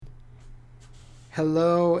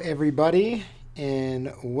Hello, everybody,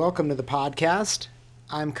 and welcome to the podcast.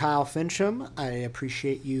 I'm Kyle Fincham. I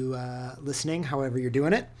appreciate you listening, however, you're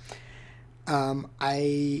doing it.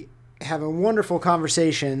 I have a wonderful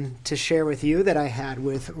conversation to share with you that I had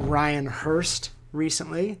with Ryan Hurst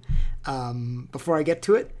recently. Before I get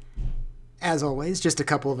to it, as always, just a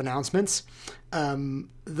couple of announcements.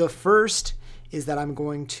 The first is that I'm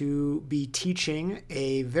going to be teaching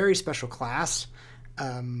a very special class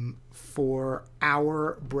for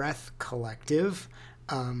Our Breath Collective.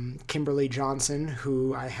 Kimberly Johnson,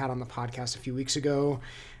 who I had on the podcast a few weeks ago,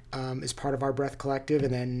 is part of Our Breath Collective.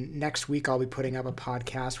 And then next week, I'll be putting up a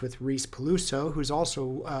podcast with Reese Peluso, who's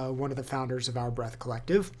also one of the founders of Our Breath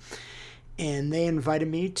Collective. And they invited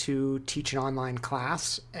me to teach an online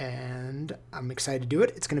class, and I'm excited to do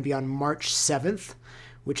it. It's going to be on March 7th,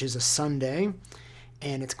 which is a Sunday,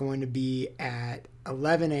 and it's going to be at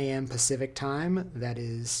 11 a.m. Pacific time. That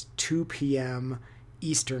is 2 p.m.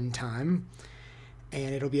 Eastern time.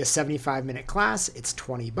 And it'll be a 75-minute class. It's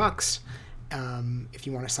 $20. If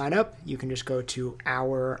you want to sign up, you can just go to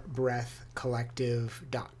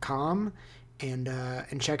ourbreathcollective.com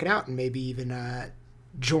and check it out, and maybe even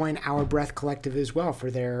join Our Breath Collective as well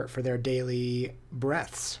for their daily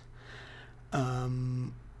breaths.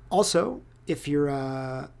 Also, if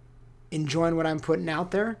you're enjoying what I'm putting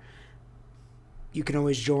out there, you can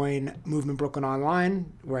always join Movement Brooklyn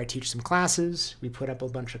Online, where I teach some classes. We put up a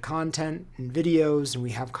bunch of content and videos, and we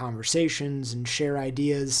have conversations and share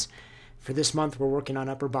ideas. For this month, we're working on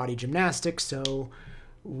upper body gymnastics, so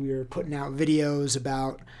we're putting out videos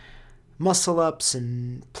about muscle ups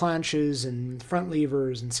and planches and front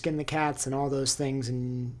levers and skin the cats and all those things.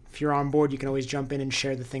 And if you're on board, you can always jump in and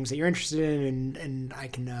share the things that you're interested in, and I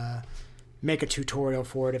can make a tutorial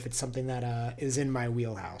for it if it's something that is in my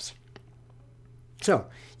wheelhouse. So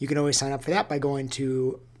you can always sign up for that by going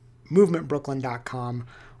to movementbrooklyn.com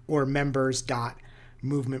or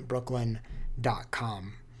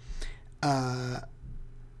members.movementbrooklyn.com.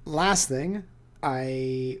 Last thing,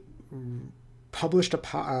 I published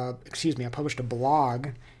a blog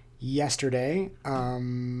yesterday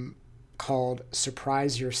called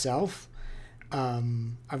Surprise Yourself.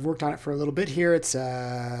 I've worked on it for a little bit here. It's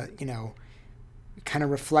kind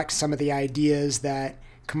of reflects some of the ideas that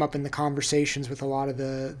come up in the conversations with a lot of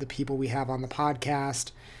the people we have on the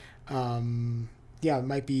podcast. It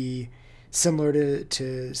might be similar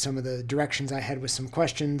to some of the directions I had with some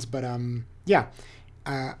questions, but I'm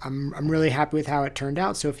really happy with how it turned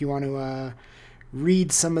out. So if you want to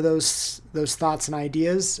read some of those thoughts and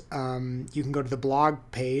ideas, you can go to the blog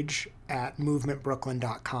page at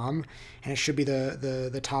movementbrooklyn.com, and it should be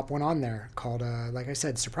the top one on there called, like I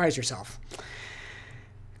said, Surprise Yourself.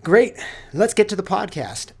 Great. Let's get to the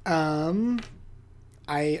podcast.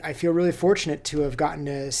 I feel really fortunate to have gotten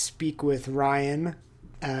to speak with Ryan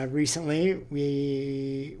recently.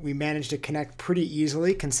 We managed to connect pretty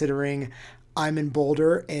easily, considering I'm in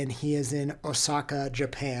Boulder and he is in Osaka,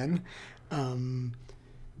 Japan.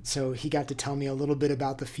 So he got to tell me a little bit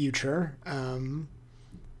about the future. I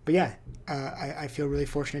feel really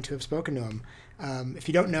fortunate to have spoken to him. If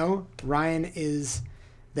you don't know, Ryan is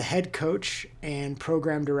the head coach and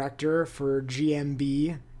program director for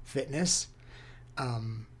GMB Fitness.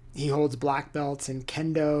 He holds black belts in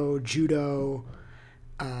kendo, judo,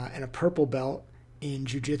 and a purple belt in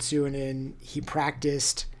jiu-jitsu, and he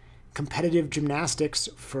practiced competitive gymnastics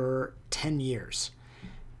for 10 years.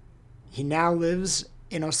 He now lives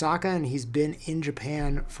in Osaka, and he's been in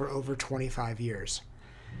Japan for over 25 years.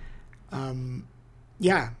 I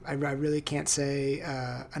really can't say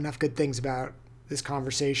enough good things about this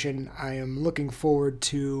conversation. I am looking forward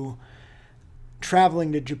to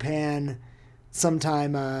traveling to Japan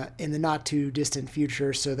sometime in the not too distant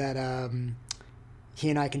future, so that he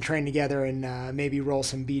and I can train together and maybe roll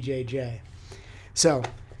some BJJ. So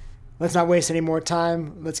let's not waste any more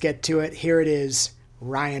time. Let's get to it. Here it is,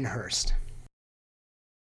 Ryan Hurst.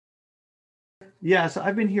 Yeah, so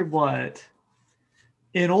I've been here,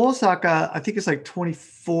 in Osaka, I think it's like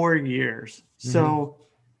 24 years. So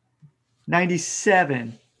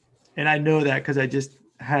 97. And I know that because I just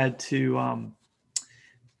had to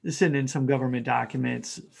send in some government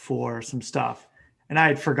documents for some stuff. And I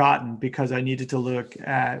had forgotten because I needed to look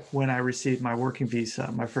at when I received my working visa,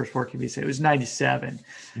 my first working visa. It was 97.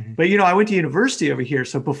 But, I went to university over here.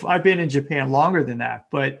 So I've been in Japan longer than that.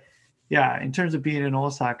 But yeah, in terms of being in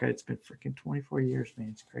Osaka, it's been freaking 24 years,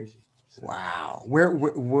 man. It's crazy. So. Wow.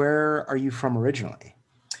 Where are you from originally?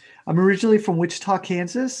 I'm originally from Wichita,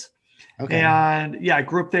 Kansas. Okay. And I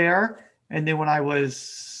grew up there. And then when I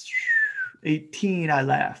was 18, I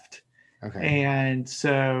left. Okay. And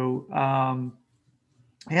so,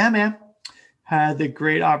 man, had the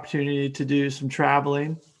great opportunity to do some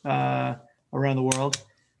traveling around the world.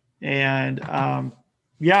 And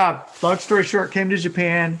yeah, long story short, came to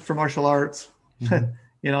Japan for martial arts. Mhm.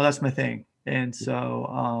 That's my thing. And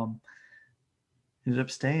so ended up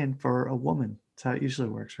staying for a woman. That's how it usually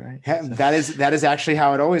works, right? Yeah, So, that is actually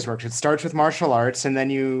how it always works. It starts with martial arts, and then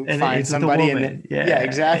you and it find ends with a somebody, and woman. then yeah, Yeah,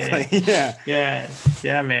 exactly. Yeah, yeah,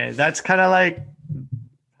 yeah, man. That's kind of like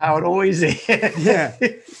how it always yeah.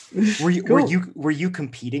 is. Were you were Cool. you were you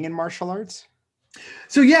competing in martial arts?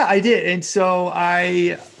 So yeah, I did. And so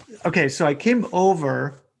I came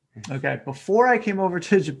over. Okay, before I came over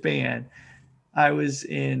to Japan, I was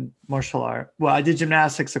in martial art. Well, I did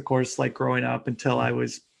gymnastics, of course, like growing up until I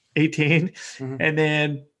was 18. Mm-hmm. And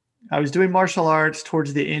then I was doing martial arts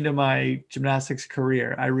towards the end of my gymnastics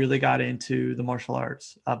career. I really got into the martial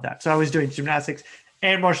arts of that. So I was doing gymnastics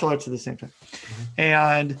and martial arts at the same time. Mm-hmm.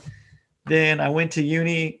 And then I went to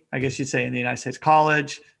uni, I guess you'd say in the United States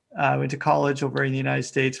college. I went to college over in the United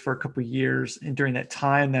States for a couple of years. And during that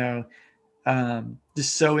time, though,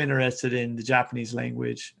 just so interested in the Japanese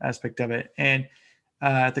language aspect of it. And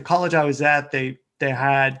at the college I was at, they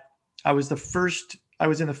had I was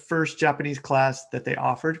in the first Japanese class that they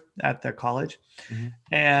offered at the college, Mm-hmm.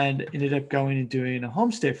 and ended up going and doing a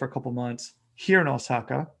homestay for a couple months here in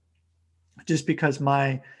Osaka, just because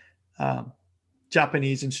my um,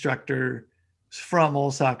 Japanese instructor is from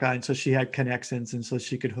Osaka, and so she had connections, and so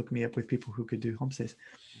she could hook me up with people who could do homestays.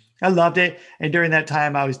 I loved it. And during that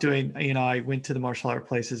time I was doing, I went to the martial art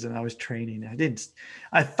places and I was training.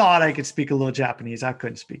 I thought I could speak a little Japanese. I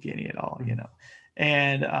couldn't speak any at all, Mm-hmm.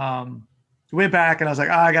 and went back and I was like,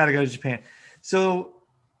 I got to go to Japan. So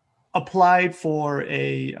applied for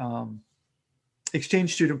a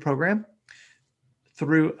exchange student program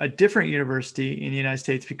through a different university in the United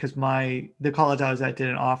States, because the college I was at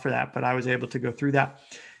didn't offer that, but I was able to go through that.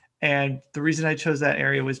 And the reason I chose that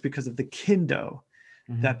area was because of the kendo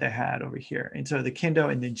Mm-hmm. that they had over here. And so the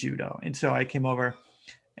kendo and then judo. And so I came over.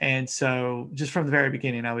 And so just from the very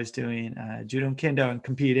beginning, I was doing judo and kendo and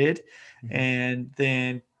competed, Mm-hmm. and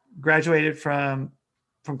then graduated from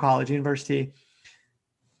college, university,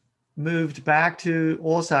 moved back to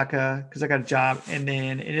Osaka because I got a job, and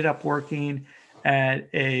then ended up working at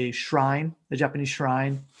a Japanese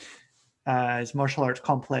shrine, as martial arts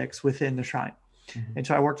complex within the shrine. Mm-hmm. And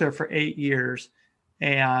so I worked there for 8 years,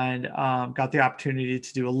 and got the opportunity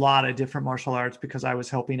to do a lot of different martial arts because I was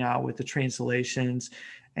helping out with the translations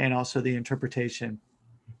and also the interpreting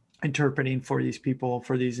for these people,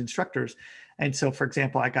 for these instructors. And so, for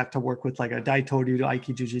example, I got to work with like a Daitoryu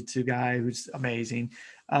Aikido guy who's amazing.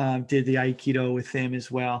 Did the Aikido with him as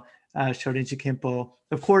well. Shorinji Kempo.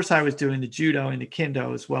 Of course, I was doing the judo and the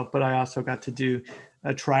kendo as well, but I also got to do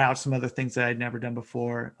try out some other things that I'd never done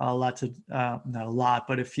before. Not a lot,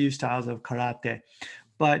 but a few styles of karate.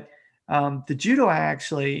 But the judo, I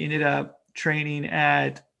actually ended up training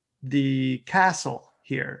at the castle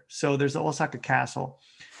here. So there's the Osaka Castle.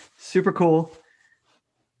 Super cool.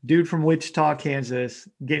 Dude from Wichita, Kansas,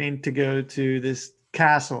 getting to go to this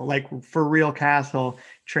castle, like for real castle,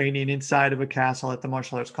 training inside of a castle at the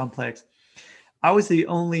martial arts complex. I was the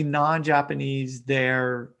only non-Japanese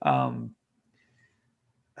there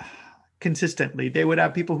consistently. They would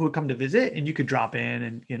have people who would come to visit, and you could drop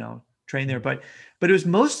in and train there. But it was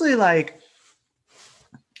mostly like,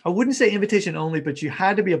 I wouldn't say invitation only, but you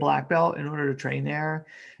had to be a black belt in order to train there.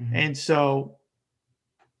 Mm-hmm. And so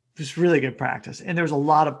it was really good practice. And there was a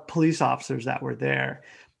lot of police officers that were there.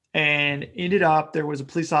 And ended up, there was a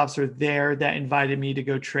police officer there that invited me to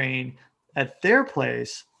go train at their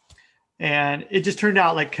place. And it just turned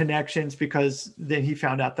out like connections, because then he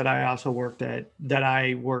found out that I worked at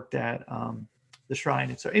the shrine.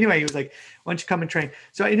 And so anyway, he was like, why don't you come and train?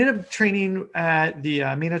 So I ended up training at the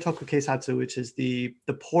Minatoku Keisatsu, which is the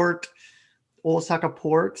port, Osaka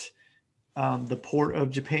port, the port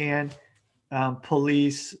of Japan,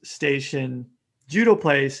 police station, judo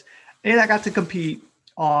place. And I got to compete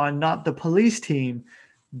on not the police team,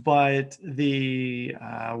 but the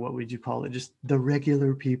what would you call it? Just the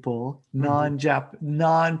regular people, non-police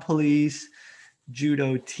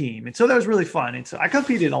judo team. And so that was really fun. And so I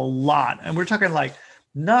competed a lot. And we're talking like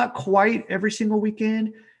not quite every single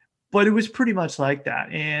weekend, but it was pretty much like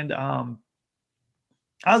that. And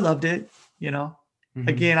I loved it, Mm-hmm.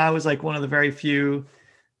 Again, I was like one of the very few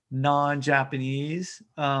non-Japanese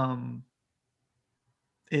in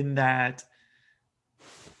that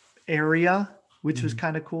area, which was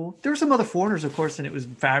kind of cool. There were some other foreigners, of course, and it was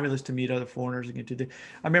fabulous to meet other foreigners and get to do.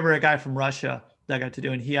 I remember a guy from Russia that I got to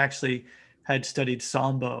do, and he actually had studied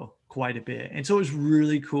Sambo quite a bit. And so it was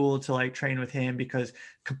really cool to like train with him, because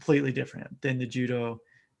completely different than the judo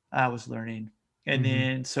I was learning And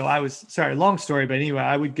then, so I was, sorry, long story, but anyway,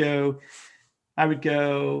 I would go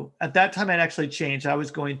at that time. I'd actually changed. I was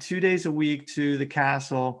going 2 days a week to the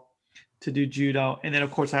castle to do judo. And then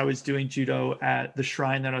of course I was doing judo at the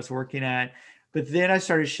shrine that I was working at. But then I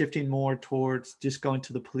started shifting more towards just going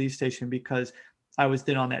to the police station because I was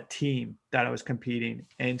then on that team that I was competing.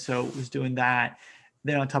 And so was doing that.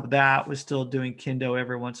 Then on top of that was still doing kendo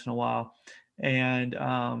every once in a while. And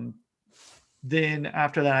then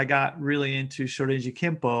after that, I got really into Shorinji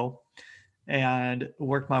Kempo and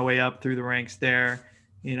worked my way up through the ranks there,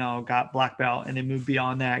 got black belt, and then moved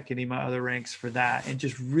beyond that, getting my other ranks for that, and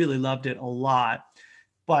just really loved it a lot.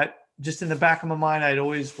 But just in the back of my mind, I'd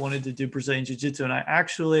always wanted to do Brazilian Jiu-Jitsu, and I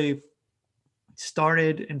actually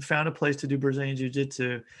started and found a place to do Brazilian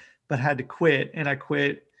Jiu-Jitsu, but had to quit, and I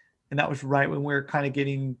quit, and that was right when we were kind of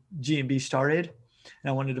getting G&B started,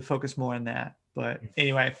 and I wanted to focus more on that. But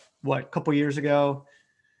anyway, a couple years ago,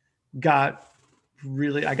 I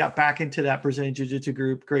got back into that Brazilian Jiu-Jitsu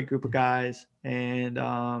group, great group of guys, and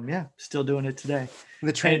still doing it today. Go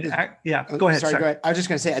ahead. Sorry, go ahead. I was just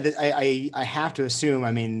going to say, I have to assume,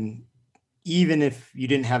 I mean, even if you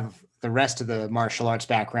didn't have the rest of the martial arts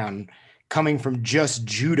background, coming from just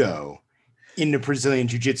judo into Brazilian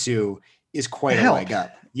Jiu-Jitsu is quite a leg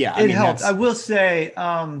up. Yeah, it helped. I will say,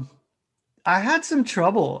 I had some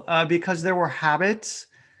trouble because there were habits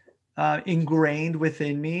ingrained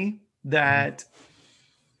within me that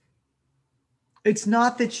it's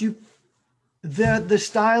not that the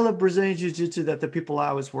style of Brazilian Jiu-Jitsu that the people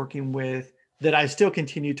I was working with, that I still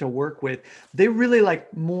continue to work with, they really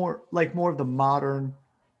like more of the modern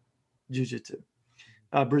Jiu-Jitsu,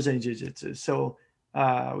 Brazilian Jiu-Jitsu. So,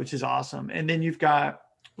 which is awesome. And then you've got,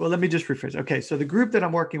 well, let me just rephrase. Okay. So the group that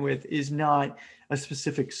I'm working with is not a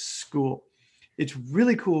specific school. It's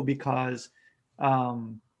really cool because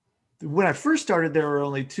when I first started, there were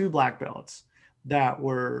only 2 black belts that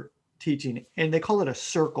were teaching, and they call it a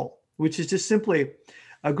circle, which is just simply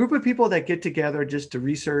a group of people that get together just to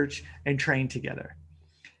research and train together.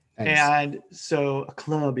 Nice. And so a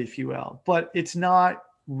club, if you will, but it's not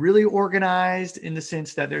really organized in the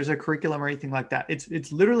sense that there's a curriculum or anything like that.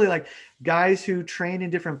 It's literally like guys who train in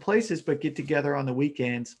different places, but get together on the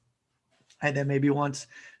weekends. And then maybe once,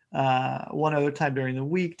 one other time during the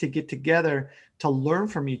week to get together to learn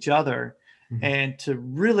from each other and to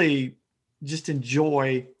really just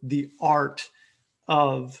enjoy the art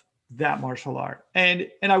of that martial art. And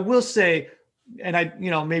I will say, and I,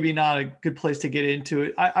 maybe not a good place to get into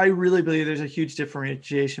it. I really believe there's a huge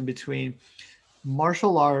differentiation between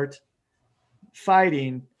martial art,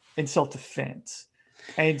 fighting, and self-defense.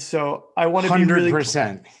 And so I want to be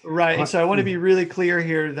 100%. Right. And so I want to be really clear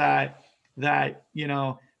here that,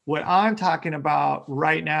 what I'm talking about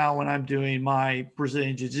right now when I'm doing my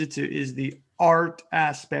Brazilian Jiu-Jitsu is the art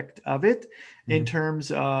aspect of it in terms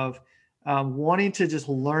of wanting to just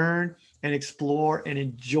learn and explore and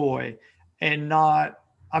enjoy, and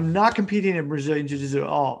I'm not competing in Brazilian Jiu-Jitsu at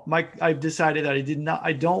all. I've decided that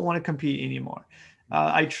I don't want to compete anymore.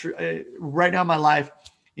 Right now in my life,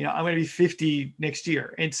 I'm going to be 50 next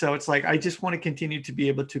year. And so it's like, I just want to continue to be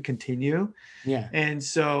able to continue. Yeah. And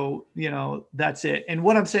so, that's it. And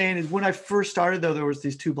what I'm saying is, when I first started, though, there was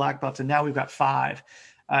these 2 black belts, and now we've got 5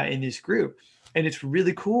 in this group. And it's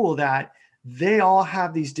really cool that they all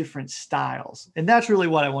have these different styles. And that's really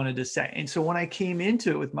what I wanted to say. And so when I came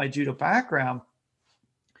into it with my judo background,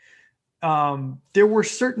 there were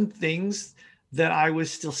certain things that I was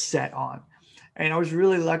still set on. And I was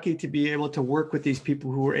really lucky to be able to work with these people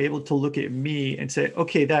who were able to look at me and say,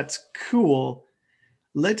 okay, that's cool.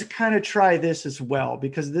 Let's kind of try this as well,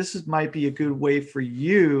 because might be a good way for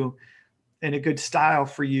you and a good style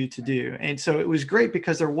for you to do. And so it was great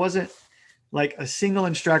because there wasn't like a single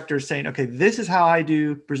instructor saying, okay, this is how I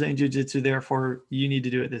do Brazilian Jiu-Jitsu, therefore you need to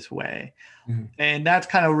do it this way. And that's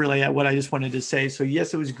kind of really what I just wanted to say. So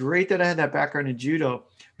yes, it was great that I had that background in judo,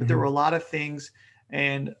 but there were a lot of things.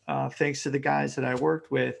 And thanks to the guys that I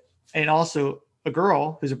worked with, and also a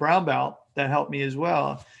girl who's a brown belt that helped me as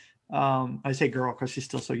well. I say girl because she's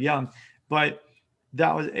still so young, but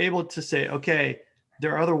that was able to say, okay,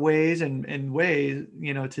 there are other ways and ways,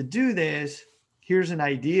 to do this. Here's an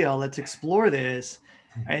idea. Let's explore this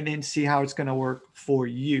and then see how it's going to work for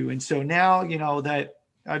you. And so now, that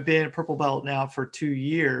I've been a purple belt now for 2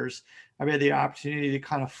 years, I've had the opportunity to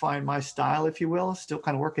kind of find my style, if you will, still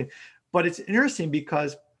kind of working. But it's interesting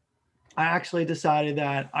because I actually decided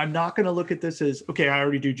that I'm not going to look at this as, okay, I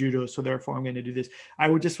already do judo, so therefore I'm going to do this.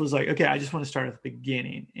 Was like, okay, I just want to start at the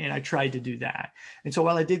beginning. And I tried to do that. And so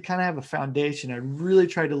while I did kind of have a foundation, I really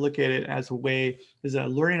tried to look at it as a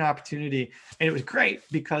learning opportunity. And it was great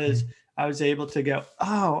because I was able to go,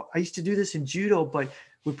 oh, I used to do this in judo, but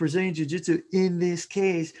with Brazilian jiu-jitsu, in this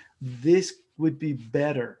case, this would be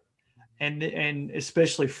better. And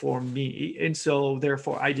especially for me. And so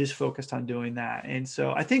therefore I just focused on doing that. And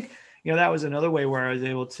so I think, that was another way where I was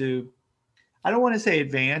able to, I don't want to say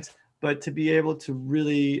advance, but to be able to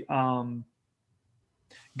really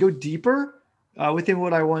go deeper within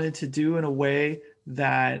what I wanted to do in a way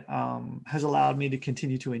that has allowed me to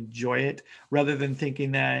continue to enjoy it, rather than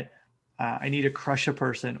thinking that I need to crush a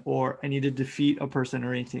person or I need to defeat a person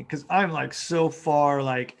or anything. Cause I'm like so far,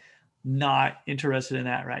 like not interested in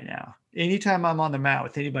that right now. Anytime I'm on the mat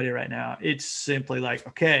with anybody right now, it's simply like,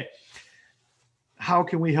 okay, how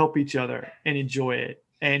can we help each other and enjoy it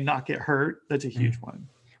and not get hurt? That's a huge one.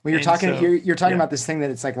 Well, you're talking about this thing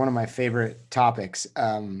that it's like one of my favorite topics.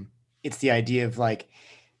 It's the idea of like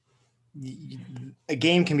a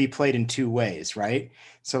game can be played in two ways, right?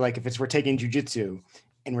 So like if we're taking jujitsu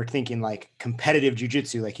and we're thinking like competitive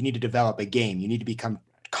jujitsu, like you need to develop a game, you need to become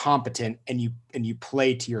competent and you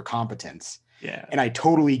play to your competence. Yeah. And I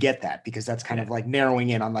totally get that, because that's kind of like narrowing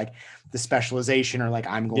in on like the specialization, or like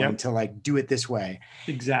I'm going to like do it this way.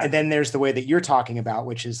 Exactly. And then there's the way that you're talking about,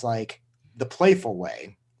 which is like the playful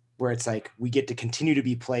way, where it's like we get to continue to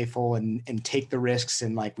be playful and take the risks,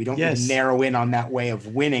 and like we don't need to narrow in on that way of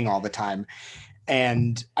winning all the time.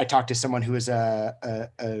 And I talked to someone who was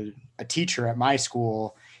a teacher at my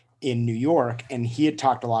school in New York, and he had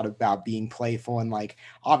talked a lot about being playful, and like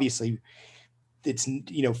obviously it's,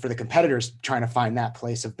 for the competitors trying to find that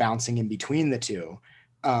place of bouncing in between the two.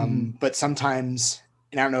 But sometimes,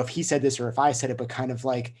 and I don't know if he said this or if I said it, but kind of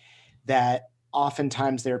like that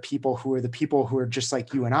oftentimes there are people who are just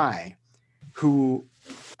like you and I, who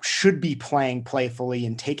should be playing playfully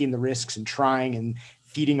and taking the risks and trying and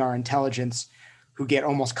feeding our intelligence, who get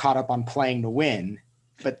almost caught up on playing to win.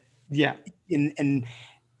 But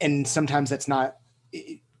and sometimes that's not,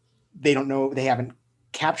 they don't know, they haven't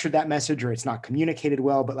captured that message, or it's not communicated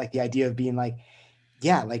well. But like the idea of being like,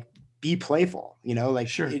 like be playful, like,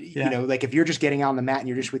 sure. Like if you're just getting on the mat and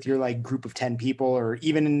you're just with your like group of 10 people, or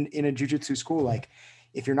even in a jujitsu school, like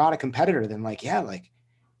if you're not a competitor, then like, like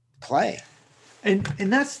play. And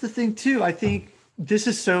that's the thing too. I think this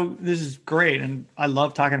is great. And I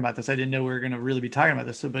love talking about this. I didn't know we were going to really be talking about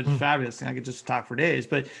this, but it's fabulous. And I could just talk for days,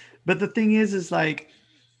 but the thing is like,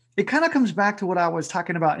 it kind of comes back to what I was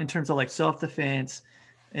talking about in terms of like self-defense,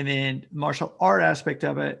 and then martial art aspect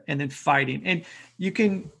of it, and then fighting. And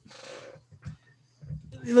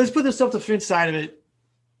let's put the self-defense side of it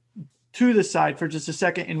to the side for just a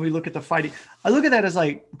second, and we look at the fighting. I look at that as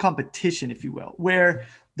like competition, if you will, where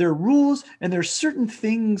there are rules and there's certain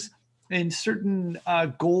things and certain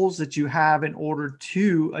goals that you have in order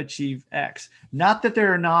to achieve X. Not that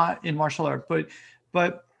they're not in martial art,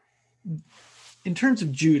 but in terms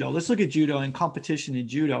of judo, let's look at judo and competition in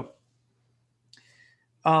judo.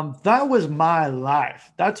 That was my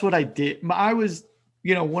life. That's what I did. I was,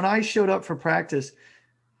 when I showed up for practice,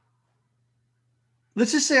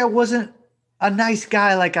 let's just say I wasn't a nice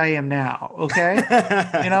guy like I am now. Okay.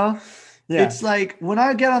 It's like when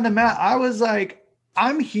I get on the mat, I was like,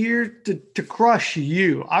 I'm here to crush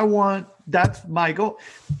you. That's my goal.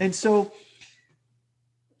 And so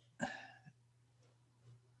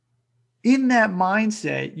in that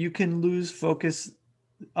mindset, you can lose focus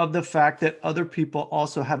of the fact that other people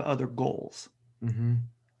also have other goals. Mm-hmm.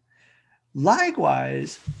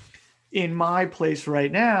 Likewise, in my place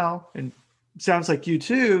right now, and sounds like you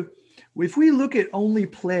too, if we look at only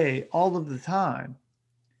play all of the time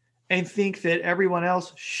and think that everyone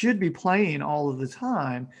else should be playing all of the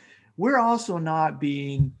time, we're also not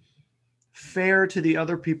being fair to the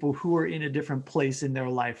other people who are in a different place in their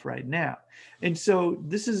life right now. And so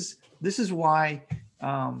this is why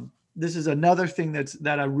this is another thing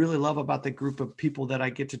that I really love about the group of people that I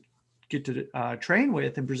get to train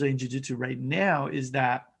with in Brazilian Jiu-Jitsu right now, is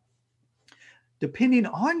that depending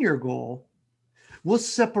on your goal, we'll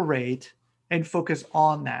separate and focus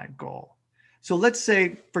on that goal. So let's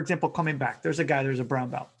say, for example, coming back, there's a brown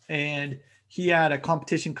belt, and he had a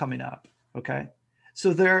competition coming up. Okay.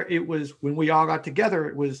 So there it was, when we all got together,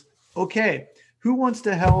 it was, okay, who wants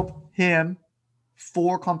to help him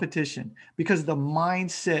for competition? Because the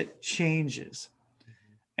mindset changes.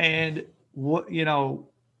 And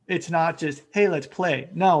it's not just, hey, let's play.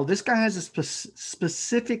 No, this guy has a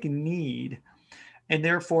specific need, and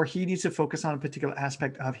therefore he needs to focus on a particular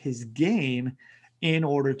aspect of his game in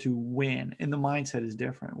order to win. And the mindset is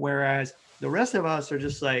different. Whereas the rest of us are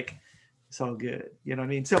just like, It's all good. You know what I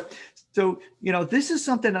mean? So, this is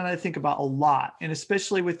something that I think about a lot, and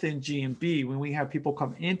especially within GMB, when we have people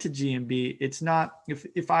come into GMB, it's not,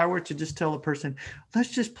 if I were to just tell a person,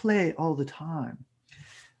 let's just play all the time.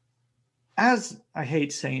 As I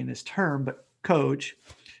hate saying this term, but coach,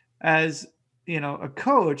 as a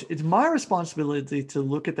coach, it's my responsibility to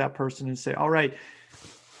look at that person and say, all right,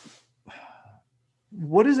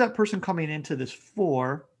 what is that person coming into this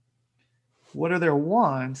for? What are their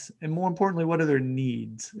wants? And more importantly, what are their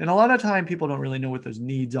needs? And a lot of time people don't really know what those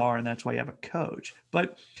needs are. And that's why you have a coach.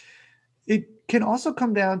 But it can also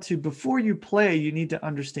come down to, before you play, you need to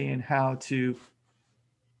understand how to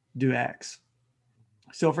do X.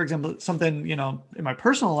 So for example, something, in my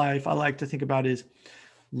personal life, I like to think about is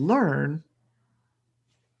learn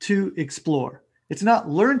to explore. It's not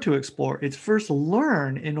learn to explore. It's first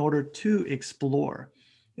learn in order to explore.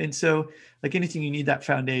 And so, like anything, you need that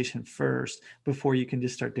foundation first before you can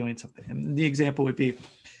just start doing something. And the example would be,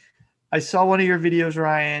 I saw one of your videos,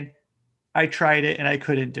 Ryan. I tried it and I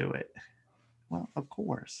couldn't do it. Well, of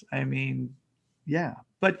course. I mean, yeah.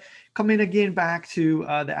 But coming again back to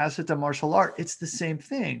the assets of martial art, it's the same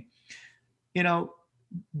thing.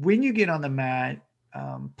 When you get on the mat,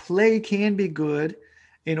 play can be good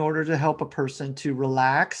in order to help a person to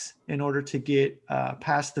relax, in order to get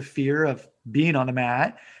past the fear of being on the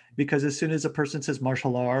mat. Because as soon as a person says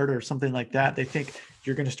martial art or something like that, they think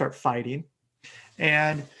you're going to start fighting.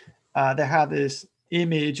 And they have this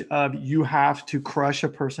image of you have to crush a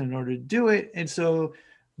person in order to do it. And so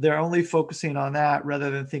they're only focusing on that rather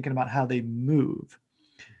than thinking about how they move.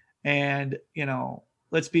 And,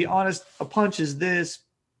 let's be honest, a punch is this,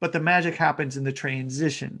 but the magic happens in the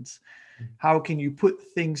transitions. How can you put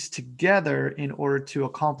things together in order to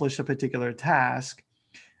accomplish a particular task?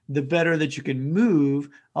 The better that you can move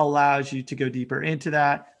allows you to go deeper into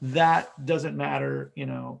that. That doesn't matter,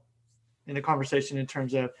 in the conversation in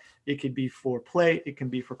terms of, it could be for play, it can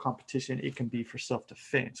be for competition, it can be for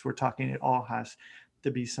self-defense. We're talking, it all has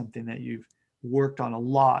to be something that you've worked on a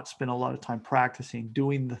lot, spent a lot of time practicing,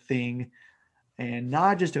 doing the thing, and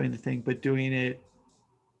not just doing the thing, but doing it,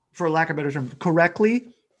 for lack of a better term, correctly.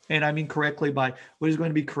 And I mean correctly by what is going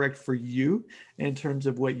to be correct for you in terms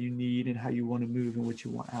of what you need and how you want to move and what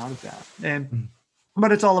you want out of that.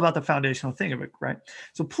 But it's all about the foundational thing of it, right?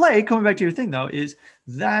 So play, coming back to your thing though,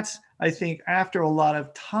 that's, I think, after a lot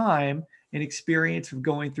of time and experience of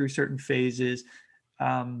going through certain phases,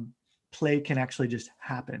 play can actually just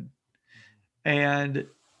happen. And,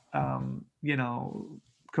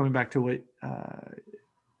 coming back to what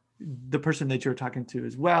the person that you're talking to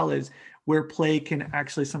as well, is where play can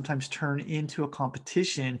actually sometimes turn into a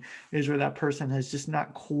competition, is where that person has just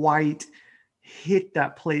not quite hit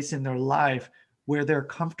that place in their life where they're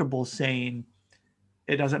comfortable saying,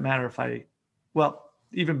 it doesn't matter if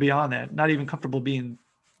even beyond that, not even comfortable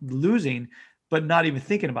losing, but not even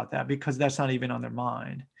thinking about that, because that's not even on their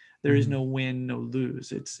mind. There is no win, no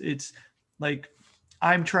lose. It's like,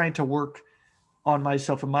 I'm trying to work on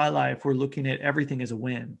myself in my life. We're looking at everything as a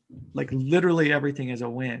win, like literally everything as a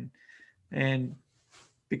win. And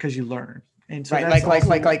because you learn. And so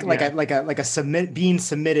being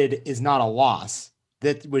submitted is not a loss.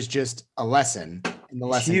 That was just a lesson. And the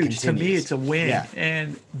lesson huge. continues. To me, it's a win. Yeah.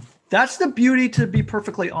 And that's the beauty, to be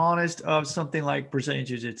perfectly honest, of something like Brazilian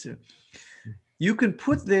Jiu-Jitsu. You can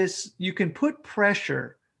put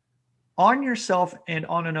pressure on yourself and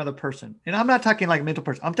on another person. And I'm not talking like mental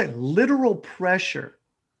pressure. I'm talking literal pressure.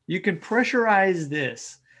 You can pressurize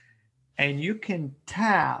this and you can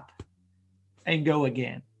tap and go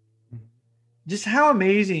again. Just how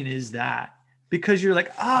amazing is that? Because you're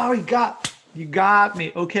like, oh, you got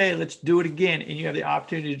me. Okay, let's do it again. And you have the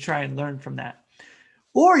opportunity to try and learn from that.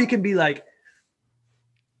 Or you can be like,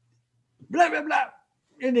 blah, blah, blah.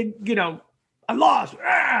 And then, I lost.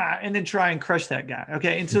 And then try and crush that guy.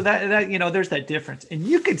 Okay. And so that, there's that difference. And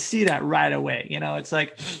you can see that right away. It's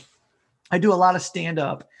like, I do a lot of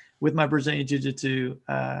stand-up with my Brazilian Jiu-Jitsu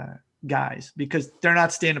guys, because they're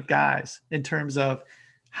not stand-up guys in terms of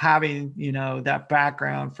having, that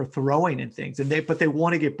background for throwing and things. But they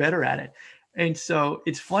want to get better at it. And so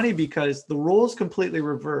it's funny because the roles completely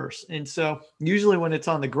reverse. And so usually when it's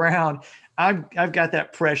on the ground, I've got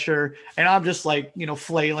that pressure and I'm just like,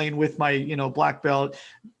 flailing with my, black belt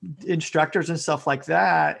instructors and stuff like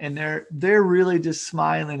that. And they're really just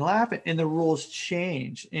smiling, laughing, and the rules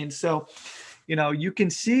change. And so, you can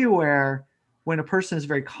see where when a person is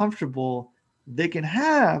very comfortable, they can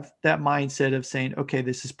have that mindset of saying, okay,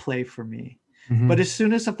 this is play for me. Mm-hmm. But as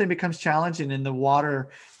soon as something becomes challenging and the water,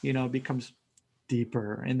 becomes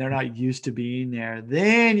deeper and they're not used to being there,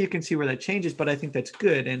 then you can see where that changes. But I think that's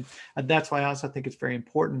good. And that's why I also think it's very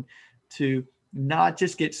important to not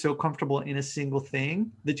just get so comfortable in a single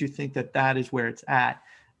thing that you think that that is where it's at.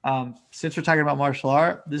 Since we're talking about martial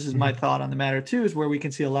art, this is my thought on the matter too, is where we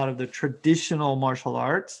can see a lot of the traditional martial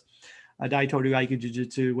arts, Daitoryu, Aikido,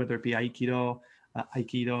 Jiu-Jitsu, whether it be Aikido,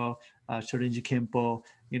 Shorinji Kempo,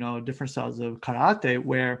 different styles of karate,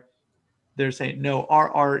 where they're saying, no, our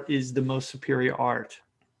art is the most superior art,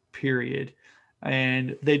 period.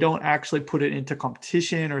 And they don't actually put it into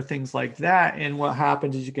competition or things like that. And what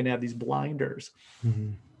happens is you can have these blinders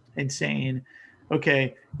and saying,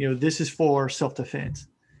 okay, this is for self-defense.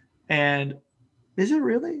 And is it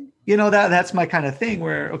really? That's my kind of thing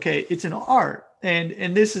where, okay, it's an art.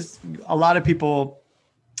 And this is, a lot of people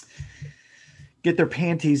get their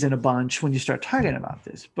panties in a bunch when you start talking about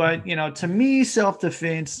this. But, to me,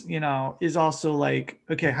 self-defense, is also like,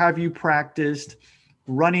 okay, have you practiced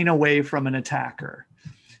running away from an attacker?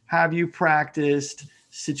 Have you practiced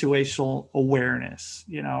situational awareness?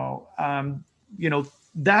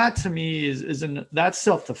 That to me that's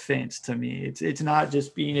self-defense to me. It's not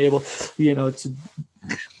just being able, to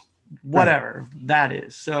whatever that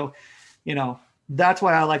is. So, that's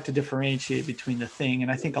why I like to differentiate between the thing.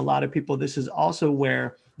 And I think a lot of people, this is also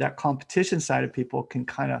where that competition side of people can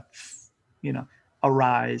kind of,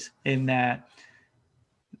 arise in that,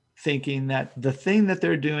 thinking that the thing that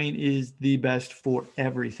they're doing is the best for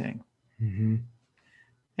everything.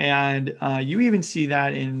 And you even see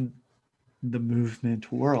that in the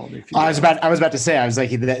movement world. If you I was about to say, I was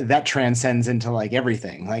like, that transcends into like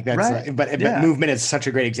everything. Like that's right. But movement is such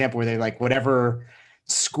a great example where they're like, whatever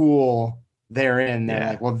school they're in, they're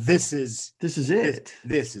like, well, this is it.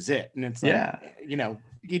 This is it. And it's like,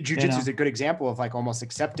 jiu-jitsu is a good example of like almost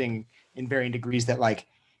accepting in varying degrees that like,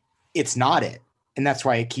 it's not it. And that's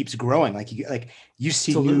why it keeps growing. Like you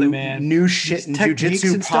see new shit in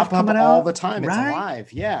jiu-jitsu pop up all the time. Right? It's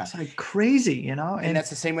alive. Yeah. It's like crazy, And that's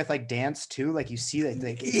the same with like dance too. Like you see that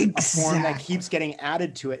like a form that keeps getting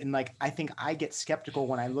added to it. And like, I think I get skeptical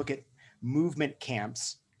when I look at movement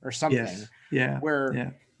camps or something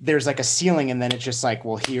where there's like a ceiling and then it's just like,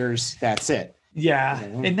 well, that's it. Yeah.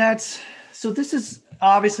 And this is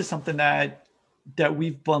obviously something that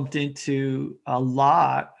we've bumped into a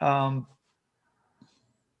lot.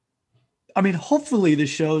 Hopefully the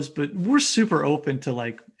shows, but we're super open to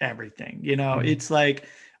like everything, it's like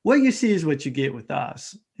what you see is what you get with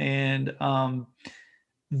us. And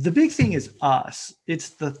the big thing is us. It's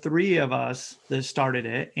the three of us that started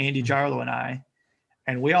it, Andy Jarlow and I,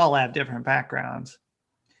 and we all have different backgrounds.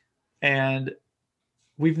 And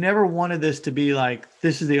we've never wanted this to be like,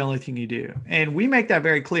 this is the only thing you do. And we make that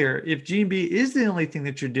very clear. If G&B is the only thing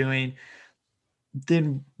that you're doing,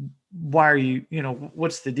 then why are you,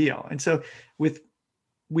 what's the deal? And so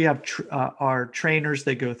we have our trainers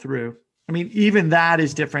that go through. Even that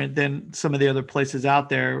is different than some of the other places out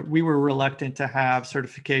there. We were reluctant to have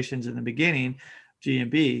certifications in the beginning,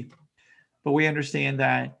 G&B, but we understand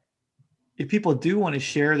that if people do want to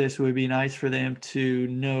share this, it would be nice for them to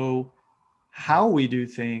know how we do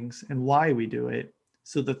things and why we do it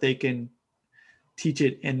so that they can teach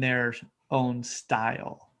it in their own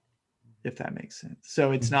style, if that makes sense.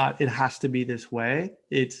 So it's not, it has to be this way.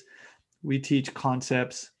 We teach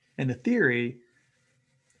concepts and the theory,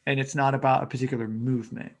 and it's not about a particular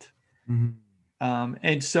movement.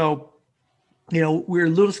 And so, we're a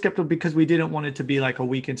little skeptical because we didn't want it to be like a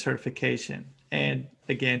weekend certification. And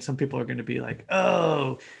again, some people are going to be like,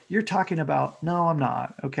 oh, you're talking about, no, I'm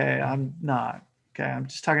not. Okay. I'm not. Okay. I'm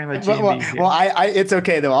just talking about G&B. Well, it's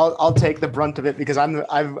okay though. I'll take the brunt of it because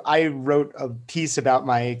I wrote a piece about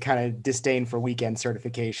my kind of disdain for weekend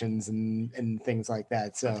certifications and things like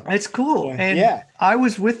that. So it's cool. And I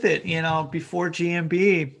was with it, before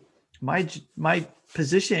G&B, my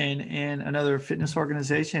position in another fitness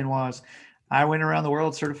organization was I went around the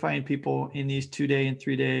world certifying people in these 2-day and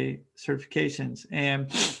 3-day certifications,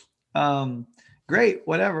 and great,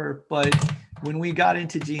 whatever. But when we got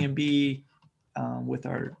into G&B, with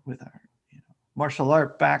our martial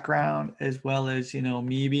art background, as well as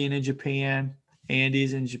me being in Japan,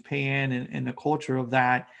 Andy's in Japan, and the culture of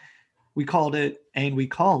that, we call it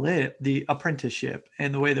the apprenticeship.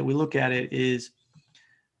 And the way that we look at it is,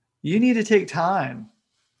 you need to take time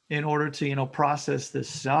in order to process this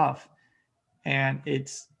stuff. And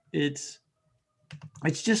it's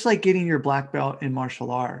just like getting your black belt in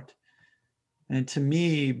martial art. And to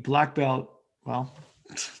me, black belt,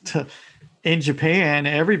 in Japan,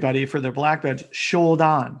 everybody for their black belt,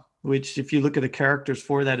 Shodan, which if you look at the characters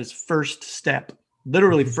for that is first step,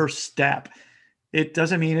 literally first step. It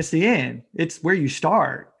doesn't mean it's the end. It's where you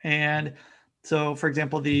start. And so, for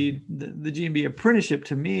example, the G&B apprenticeship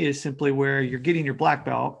to me is simply where you're getting your black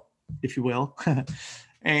belt, if you will,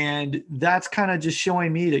 And that's kind of just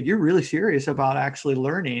showing me that you're really serious about actually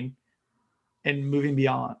learning and moving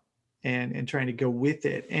beyond and trying to go with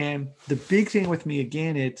it. And the big thing with me,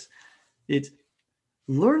 again, it's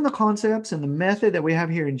learn the concepts and the method that we have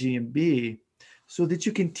here in GMB so that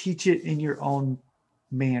you can teach it in your own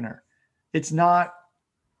manner. It's not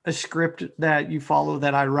a script that you follow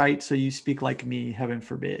that I write so you speak like me, heaven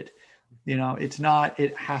forbid. It's not,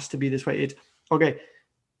 it has to be this way. It's okay,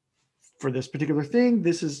 for this particular thing,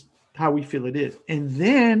 this is how we feel it is. And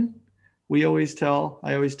then I always tell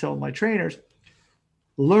my trainers,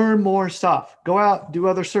 learn more stuff, go out, do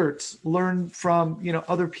other certs, learn from,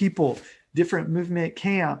 other people, different movement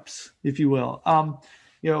camps, if you will,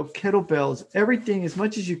 kettlebells, everything as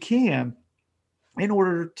much as you can in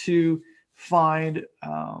order to find,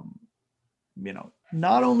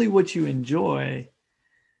 not only what you enjoy,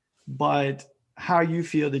 but how you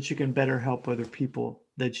feel that you can better help other people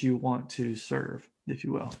that you want to serve, if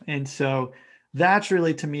you will. And so that's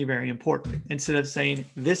really, to me, very important. Instead of saying,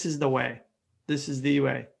 this is the way, this is the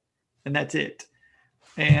way, and that's it.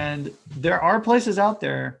 And there are places out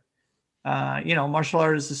there, martial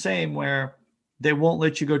art is the same, where they won't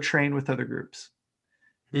let you go train with other groups.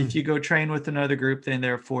 If you go train with another group, then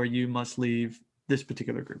therefore you must leave this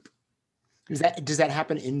particular group. Does that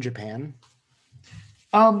happen in Japan?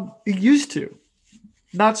 It used to,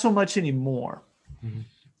 not so much anymore. Mm-hmm.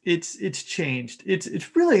 It's changed.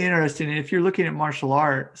 It's really interesting. And if you're looking at martial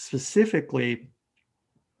art specifically,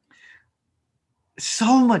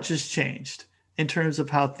 so much has changed in terms of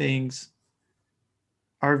how things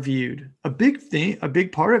are viewed. A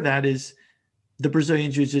big part of that is the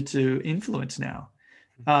Brazilian Jiu-Jitsu influence now,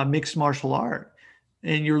 mixed martial art.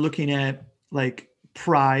 And you're looking at like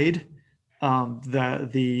Pride,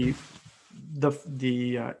 the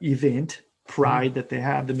event Pride that they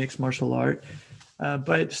have, the mixed martial art.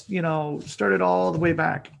 But started all the way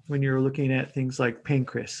back when you're looking at things like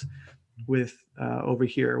Pancrase with over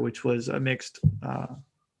here, which was a mixed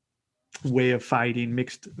way of fighting,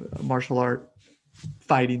 mixed martial art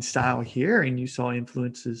fighting style here. And you saw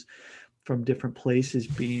influences from different places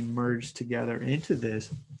being merged together into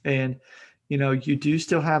this. And, you do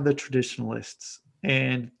still have the traditionalists,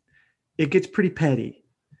 and it gets pretty petty.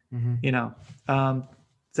 Mm-hmm.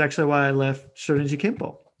 It's actually why I left Shorinji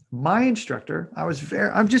Kempo. My instructor,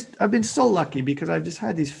 I've been so lucky because I've just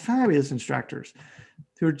had these fabulous instructors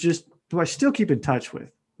who I still keep in touch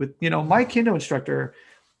with, my Kendo instructor,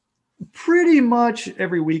 pretty much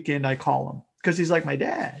every weekend I call him because he's like my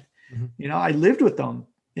dad. Mm-hmm. I lived with him,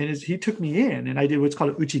 and he took me in, and I did what's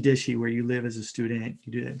called uchideshi, where you live as a student,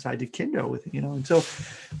 you do that. And so I did Kendo with him, and so,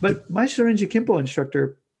 but my Shorinji Kempo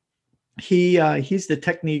instructor, he's the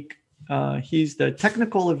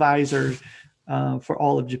technical advisor for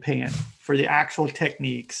all of Japan for the actual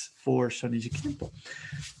techniques for Shorinji Kempo.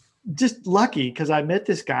 Just lucky because I met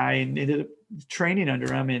this guy and ended up training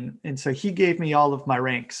under him, and so he gave me all of my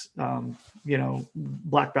ranks,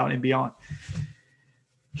 black belt and beyond.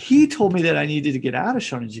 He told me that I needed to get out of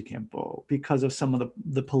Shorinji Kempo because of some of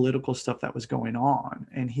the political stuff that was going on.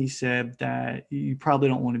 And he said that you probably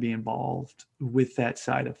don't want to be involved with that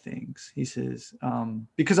side of things. He says,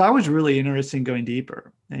 because I was really interested in going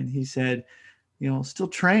deeper. And he said, still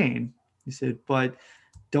train. He said, but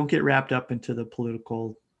don't get wrapped up into the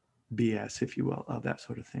political BS, if you will, of that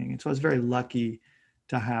sort of thing. And so I was very lucky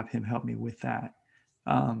to have him help me with that.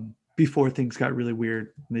 Before things got really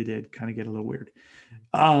weird. And they did kind of get a little weird.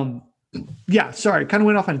 Sorry, kind of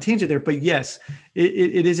went off on a tangent there, but yes,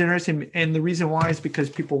 it is interesting. And the reason why is because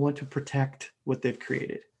people want to protect what they've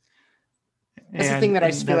created. That's the thing that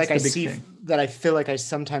I feel like I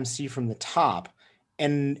sometimes see from the top.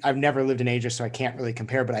 And I've never lived in Asia, so I can't really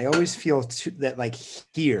compare, but I always feel that like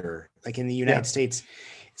here, like in the United States,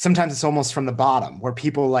 sometimes it's almost from the bottom where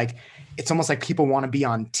people it's almost like people want to be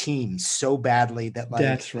on teams so badly that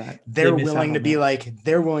that's right. They're willing to be like,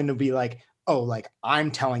 oh, like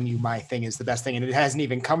I'm telling you my thing is the best thing. And it hasn't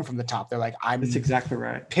even come from the top. They're like, that's exactly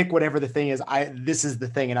right. Pick whatever the thing is. This is the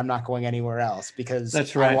thing and I'm not going anywhere else because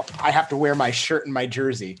that's right. I have to wear my shirt and my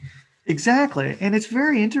jersey. Exactly. And it's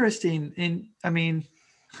very interesting.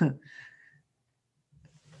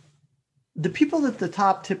 The people at the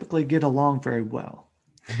top typically get along very well.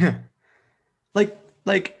 Like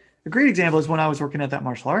a great example is when I was working at that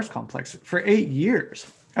martial arts complex for 8 years.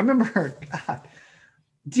 I remember,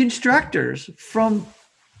 the instructors from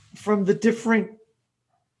the different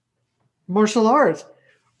martial arts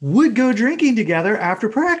would go drinking together after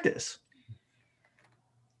practice.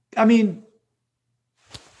 And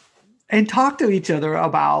talk to each other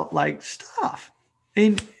about stuff.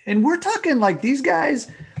 And we're talking these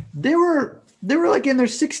guys, they were like in their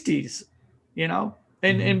 60s,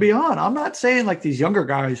 and beyond. I'm not saying like these younger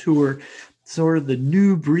guys who were sort of the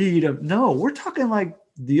new breed of, no, we're talking like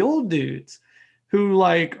the old dudes who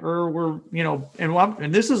like were,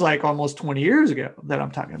 and this is like almost 20 years ago that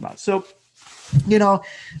I'm talking about. So,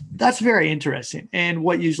 that's very interesting. And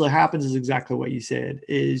what usually happens is exactly what you said,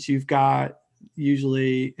 is you've got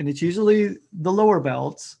it's usually the lower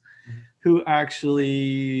belts who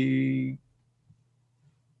actually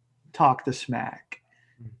talk the smack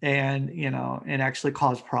and, and actually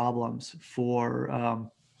cause problems for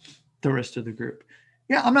the rest of the group.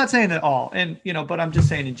 Yeah, I'm not saying that all, and but I'm just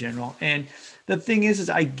saying in general. And the thing is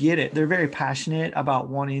I get it. They're very passionate about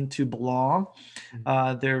wanting to belong.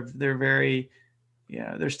 They're very,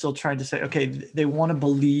 they're still trying to say, okay, they want to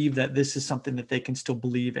believe that this is something that they can still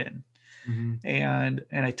believe in. And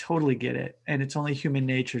I totally get it. And it's only human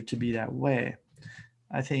nature to be that way.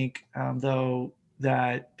 I think, though,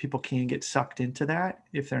 that people can get sucked into that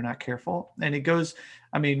if they're not careful. And it goes,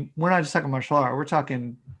 we're not just talking martial art. We're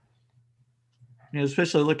talking,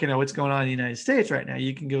 especially looking at what's going on in the United States right now,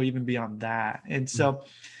 you can go even beyond that. And so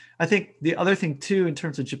I think the other thing too, in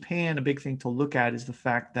terms of Japan, a big thing to look at is the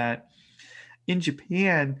fact that in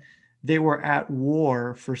Japan, they were at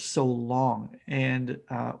war for so long, and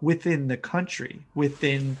within the country,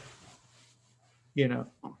 within,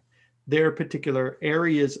 their particular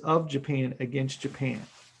areas of Japan against Japan,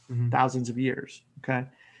 thousands of years. Okay.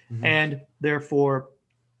 And therefore,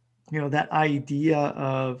 that idea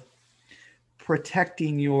of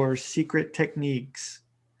protecting your secret techniques,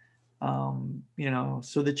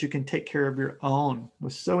 so that you can take care of your own,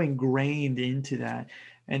 was so ingrained into that.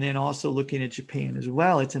 And then also looking at Japan as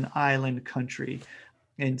well, it's an island country.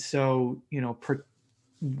 And so,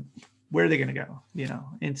 where are they going to go?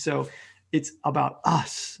 And so it's about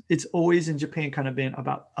us. It's always in Japan kind of been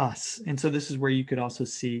about us. And so this is where you could also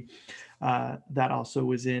see that also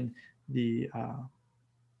was in the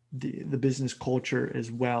business culture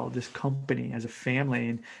as well. This company as a family,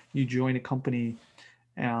 and you join a company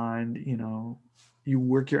and, you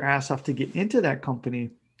work your ass off to get into that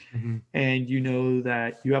company. And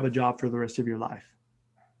that you have a job for the rest of your life.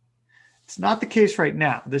 It's not the case right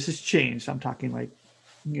now. This has changed. I'm talking like,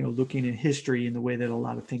 looking in history and the way that a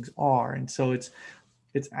lot of things are. And so it's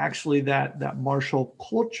actually that martial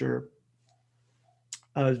culture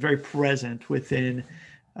is very present within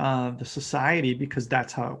the society, because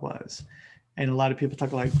that's how it was. And a lot of people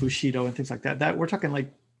talk like Bushido and things like that. That we're talking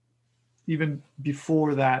like even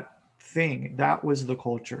before that thing, that was the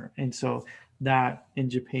culture. And so that in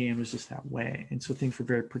Japan was just that way. And so things were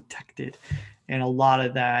very protected. And a lot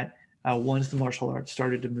of that, once the martial arts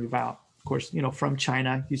started to move out, of course, from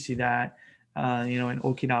China, you see that, in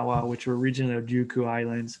Okinawa, which were originally the Ryukyu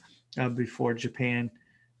Islands, before Japan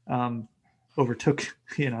overtook,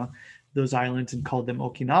 those islands and called them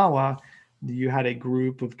Okinawa. You had a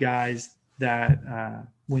group of guys that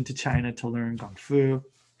went to China to learn Kung Fu.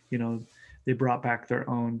 They brought back their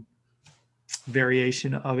own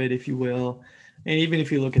variation of it, if you will. And even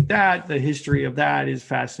if you look at that, the history of that is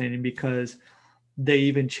fascinating, because they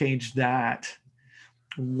even changed that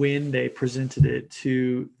when they presented it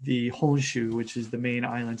to the Honshu, which is the main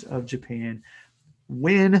islands of Japan,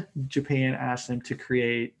 when Japan asked them to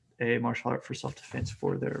create a martial art for self-defense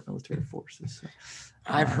for their military forces. So,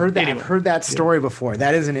 I've heard that. Anyway, I've heard that story before.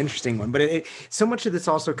 That is an interesting one. But so much of this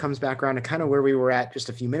also comes back around to kind of where we were at just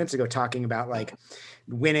a few minutes ago, talking about like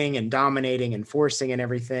winning and dominating and forcing and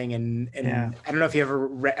everything. And I don't know if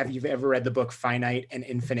you've ever read the book Finite and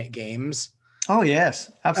Infinite Games. Oh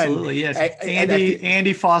yes, absolutely. And, yes.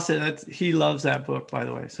 Andy Fawcett, he loves that book, by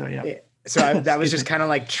the way. So yeah. So that was just kind of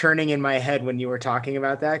like churning in my head when you were talking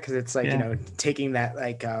about that, because it's like, taking that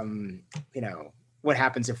like, what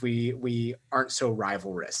happens if we aren't so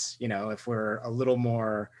rivalrous, if we're a little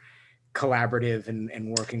more collaborative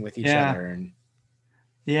and working with each other. And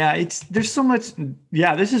there's so much.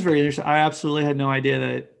 Yeah, this is very interesting. I absolutely had no idea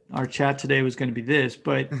that our chat today was going to be this,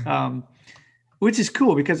 but which is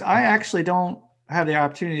cool, because I actually don't have the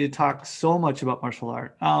opportunity to talk so much about martial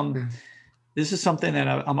art. This is something that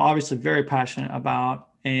I'm obviously very passionate about,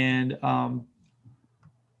 and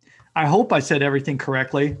I hope I said everything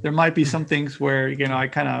correctly. There might be some things where I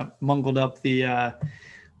kind of mungled up the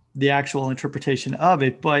actual interpretation of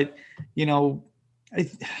it, but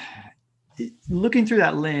looking through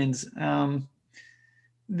that lens,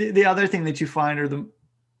 the other thing that you find are the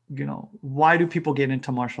why do people get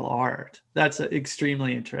into martial art? That's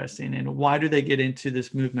extremely interesting. And why do they get into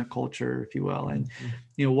this movement culture, if you will? And,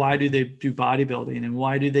 why do they do bodybuilding, and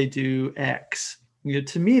why do they do X?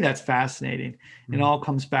 To me, that's fascinating. It all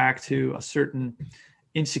comes back to a certain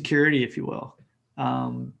insecurity, if you will,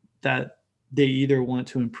 that they either want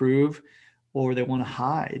to improve or they want to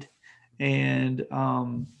hide. And,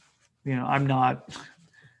 I'm not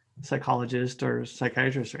a psychologist or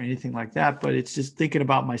psychiatrist or anything like that, but it's just thinking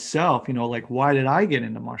about myself, like, why did I get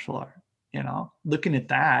into martial art? Looking at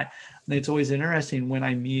that. And it's always interesting when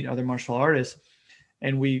I meet other martial artists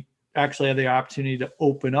and we actually have the opportunity to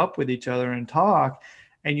open up with each other and talk,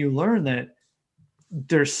 and you learn that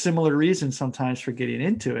there's similar reasons sometimes for getting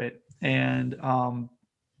into it. And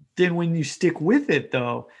then when you stick with it,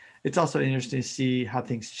 though, it's also interesting to see how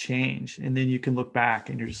things change. And then you can look back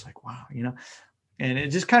and you're just like, wow, and it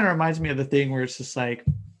just kind of reminds me of the thing where it's just like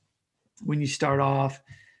when you start off,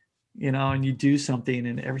 and you do something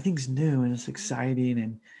and everything's new and it's exciting,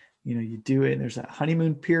 and you do it and there's that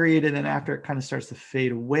honeymoon period, and then after it kind of starts to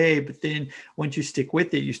fade away. But then once you stick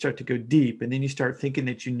with it, you start to go deep, and then you start thinking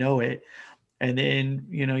that you know it. And then,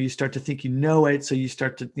 you start to think it. So you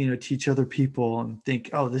start to, teach other people and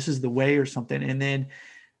think, oh, this is the way or something. And then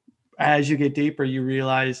as you get deeper, you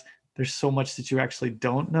realize there's so much that you actually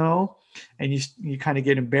don't know. And you kind of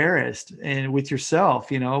get embarrassed and with yourself,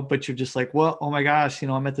 but you're just like, well, oh my gosh,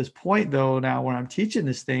 I'm at this point though now where I'm teaching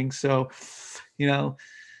this thing. So,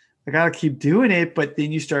 I got to keep doing it. But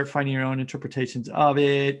then you start finding your own interpretations of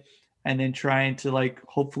it, and then trying to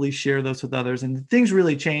hopefully share those with others, and things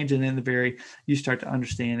really change. And then you start to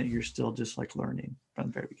understand that you're still just learning from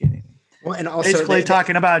the very beginning. Well, and also basically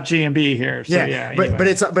talking about GMB here. So anyway.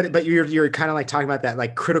 but you're kind of talking about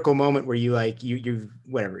that critical moment where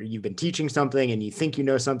you've been teaching something and you think you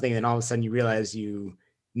know something, and then all of a sudden you realize you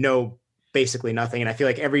know basically nothing. And I feel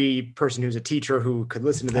like every person who's a teacher who could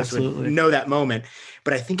listen to this Absolutely. Would know that moment.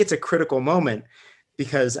 But I think it's a critical moment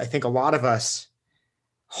because I think a lot of us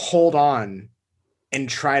hold on and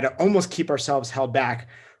try to almost keep ourselves held back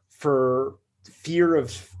for fear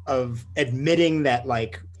of admitting that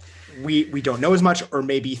we don't know as much, or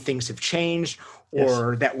maybe things have changed,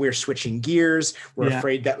 or that we're switching gears. We're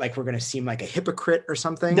afraid that we're going to seem like a hypocrite or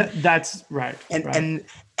something. That's right. And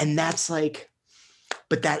that's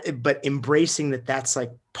but embracing that's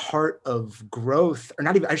part of growth, or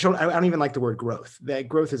not even, I don't even like the word growth. That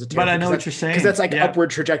growth is a terrible, but I know what you're saying, because that's upward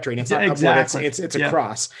trajectory, and it's not exactly. upward, it's a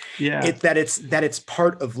cross. Yeah. It's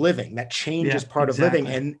part of living. That change is part of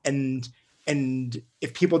living. And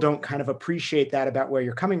if people don't kind of appreciate that about where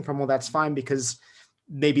you're coming from, well, that's fine, because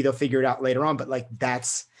maybe they'll figure it out later on. But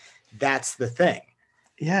that's the thing.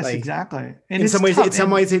 Yes, exactly. And in some ways,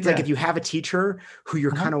 it's if you have a teacher who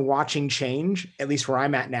you're kind of watching change, at least where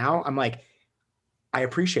I'm at now, I'm like, I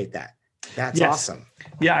appreciate that. That's awesome.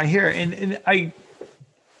 Yeah, I hear. And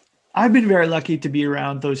I've been very lucky to be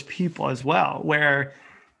around those people as well, where,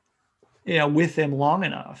 with them long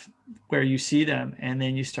enough, where you see them and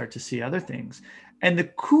then you start to see other things. And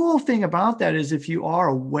the cool thing about that is, if you are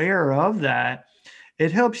aware of that,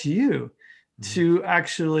 it helps you to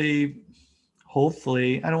actually,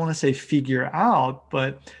 hopefully, I don't want to say figure out,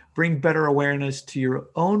 but bring better awareness to your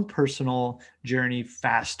own personal journey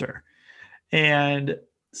faster. And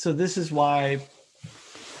so this is why,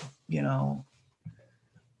 it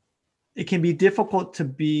can be difficult to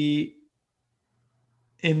be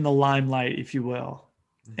in the limelight, if you will.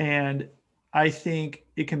 And I think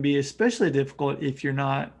it can be especially difficult if you're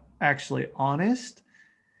not actually honest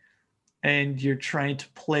and you're trying to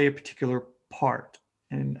play a particular part.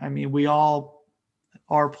 And I mean, we all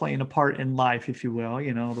are playing a part in life, if you will,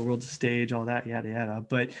 the world's a stage, all that, yada, yada.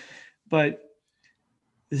 But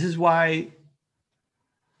this is why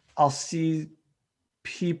I'll see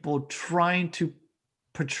people trying to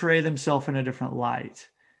portray themselves in a different light,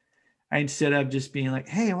 instead of just being like,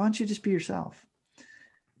 hey, why don't you just be yourself?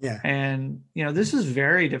 Yeah. And, this is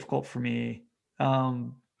very difficult for me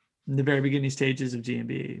in the very beginning stages of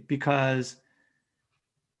GMB, because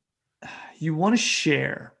you want to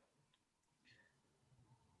share,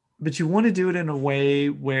 but you want to do it in a way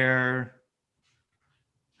where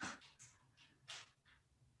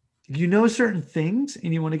certain things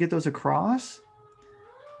and you want to get those across.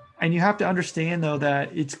 And you have to understand, though,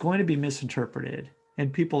 that it's going to be misinterpreted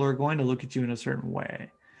and people are going to look at you in a certain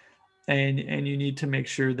way. And you need to make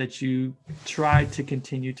sure that you try to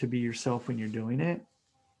continue to be yourself when you're doing it,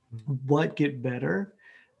 but get better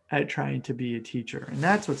at trying to be a teacher. And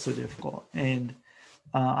that's what's so difficult. And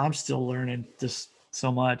I'm still learning just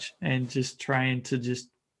so much, and just trying to just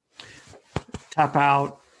tap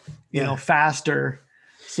out, faster,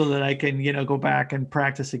 so that I can, go back and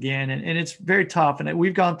practice again. And it's very tough. And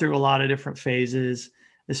we've gone through a lot of different phases,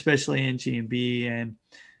 especially in GMB, and,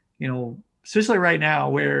 especially right now,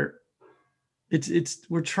 where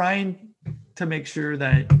we're trying to make sure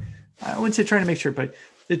that, I wouldn't say trying to make sure, but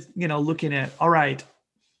it's, looking at, all right,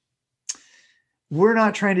 we're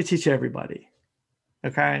not trying to teach everybody.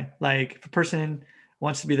 Okay. Like if a person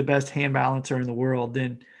wants to be the best hand balancer in the world,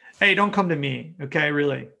 then hey, don't come to me. Okay.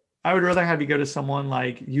 Really. I would rather have you go to someone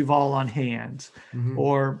like Yuval on hands Mm-hmm.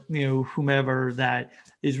 or, whomever that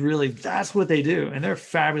is really, that's what they do. And they're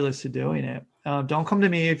fabulous at doing it. Don't come to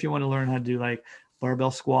me if you want to learn how to do like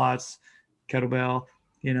barbell squats, kettlebell,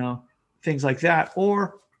 you know, things like that.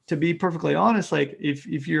 Or to be perfectly honest, like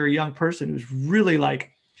if you're a young person who's really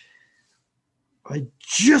like, I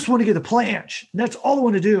just want to get the planche. That's all I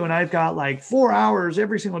want to do. And I've got like 4 hours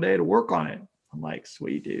every single day to work on it. I'm like,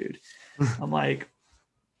 sweet dude. I'm like,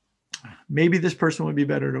 maybe this person would be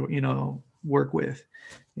better to, work with,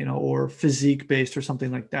 or physique based or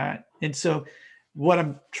something like that. And so what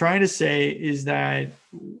I'm trying to say is that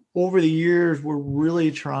over the years, we're really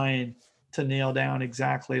trying to nail down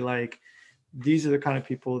exactly like, these are the kind of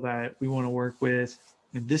people that we want to work with.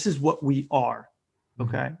 And this is what we are.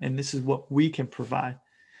 Okay. And this is what we can provide,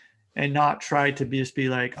 and not try to just be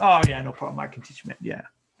like, oh yeah, no problem. I can teach you. Yeah,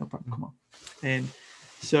 no problem. Come on. And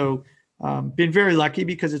so been very lucky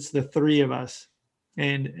because it's the three of us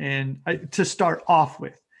to start off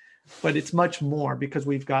with, but it's much more because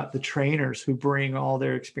we've got the trainers who bring all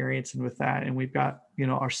their experience in with that. And we've got,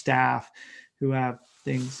 our staff who have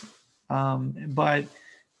things. But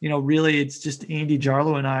really it's just Andy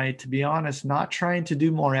Jarlow and I, to be honest, not trying to do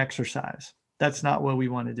more exercise. That's not what we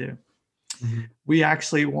want to do. Mm-hmm. We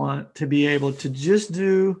actually want to be able to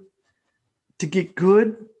to get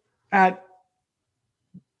good at,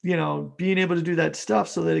 being able to do that stuff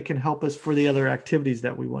so that it can help us for the other activities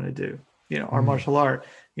that we want to do, our martial art,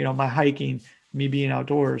 my hiking, me being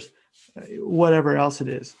outdoors, whatever else it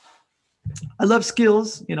is. I love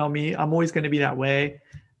skills, me, I'm always going to be that way.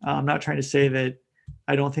 I'm not trying to say that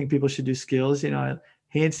I don't think people should do skills,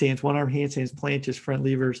 handstands, one-arm handstands, planches, front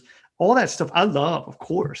levers, all that stuff I love, of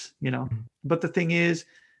course, but the thing is,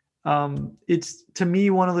 it's to me,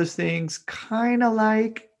 one of those things kind of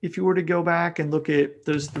like if you were to go back and look at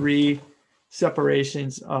those three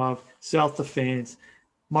separations of self-defense,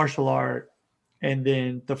 martial art, and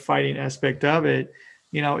then the fighting aspect of it,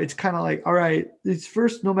 it's kind of like, all right, it's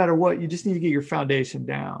first, no matter what, you just need to get your foundation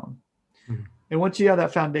down. Mm-hmm. And once you have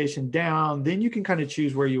that foundation down, then you can kind of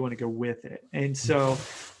choose where you want to go with it. And so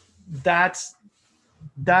that's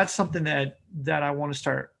something that I want to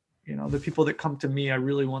start, the people that come to me, I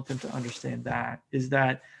really want them to understand that is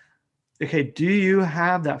that, okay, do you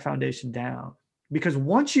have that foundation down? Because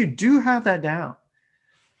once you do have that down,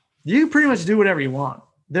 you can pretty much do whatever you want.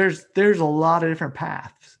 There's a lot of different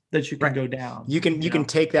paths that you can go down. You can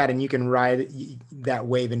take that and you can ride that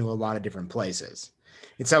wave into a lot of different places.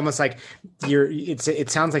 It's almost like it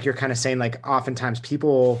sounds like you're kind of saying like oftentimes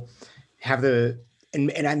people have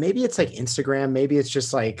and maybe it's like Instagram, maybe it's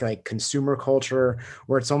just like consumer culture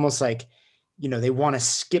where it's almost like, they want to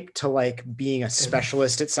skip to like being a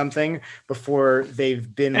specialist at something before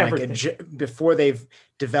they've been before they've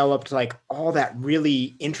developed like all that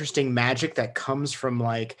really interesting magic that comes from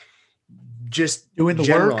like just doing the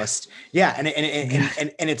generalist. Work. Yeah.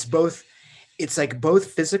 And it's both. It's like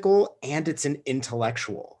both physical and it's an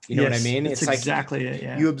intellectual. You know what I mean? It's like exactly it.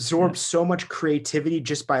 Yeah. You absorb so much creativity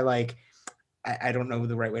just by like, I don't know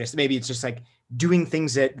the right way to say. Maybe it's just like doing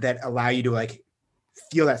things that allow you to like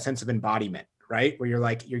feel that sense of embodiment, right? Where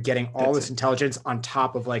you're getting all this intelligence on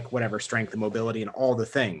top of like whatever strength and mobility and all the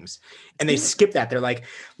things. And they skip that. They're like,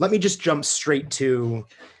 let me just jump straight to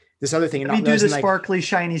this other thing. Let me do the sparkly,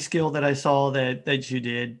 shiny skill that I saw that you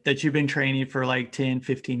did, that you've been training for like 10,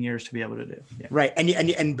 15 years to be able to do. Yeah. Right.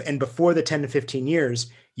 And before the 10 to 15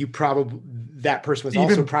 years, that person was even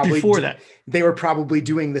also probably before that. They were probably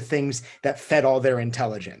doing the things that fed all their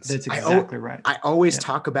intelligence. That's exactly right. I always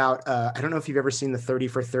talk about, I don't know if you've ever seen the 30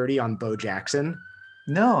 for 30 on Bo Jackson.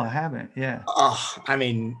 No, I haven't. Yeah. Oh, I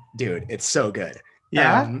mean, dude, it's so good.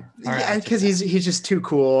 Yeah. Yeah, because he's just too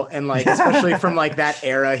cool. And like, especially from like that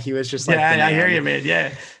era, he was just like, yeah, I hear you, man.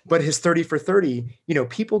 Yeah. But his 30 for 30,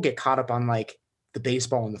 people get caught up on like the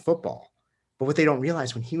baseball and the football. But what they don't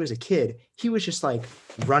realize when he was a kid, he was just like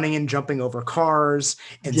running and jumping over cars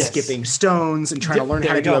and skipping stones and trying to learn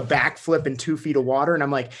how to do a backflip in 2 feet of water. And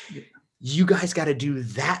I'm like, you guys got to do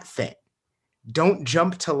that thing. Don't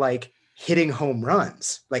jump to like hitting home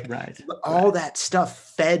runs. Like all that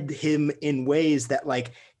stuff fed him in ways that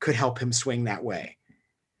like could help him swing that way.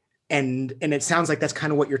 And it sounds like that's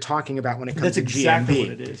kind of what you're talking about when it comes to GMB. That's exactly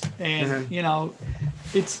what it is. And,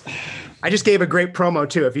 it's... I just gave a great promo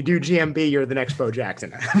too. If you do GMB, you're the next Bo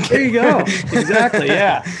Jackson. There you go. Exactly.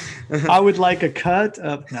 Yeah. I would like a cut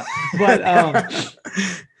of, no, but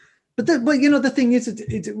the thing is,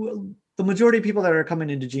 it's the majority of people that are coming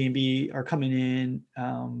into GMB are coming in,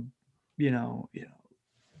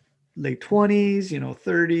 late 20s,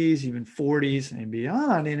 30s, even 40s and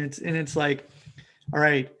beyond. And it's like, all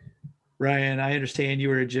right, Ryan, I understand you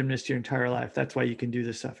were a gymnast your entire life. That's why you can do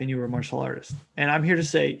this stuff. And you were a martial artist. And I'm here to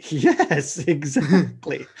say, yes,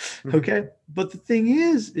 exactly. Okay. But the thing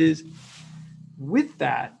is with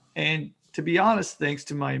that, and to be honest, thanks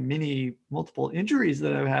to my multiple injuries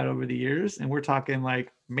that I've had over the years, and we're talking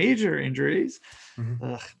like major injuries,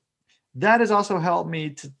 that has also helped me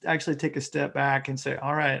to actually take a step back and say,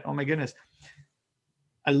 all right, oh my goodness,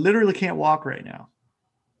 I literally can't walk right now.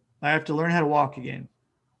 I have to learn how to walk again,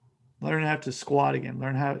 learn how to squat again,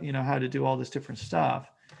 learn how, how to do all this different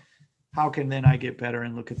stuff. How can then I get better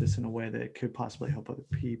and look at this in a way that could possibly help other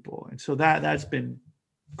people? And so that's been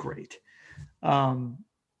great.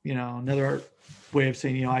 Another way of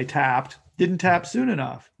saying, I didn't tap soon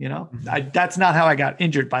enough, that's not how I got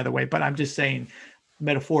injured, by the way, but I'm just saying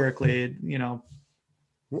metaphorically,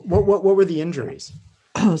 What were the injuries?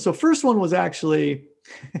 So first one was actually,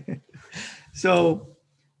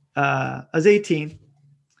 I was 18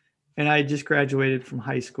 and I just graduated from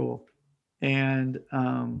high school, and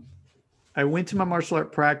I went to my martial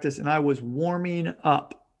art practice and I was warming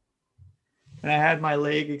up and I had my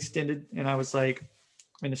leg extended and I was like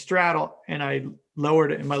in a straddle and I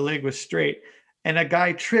lowered it and my leg was straight and a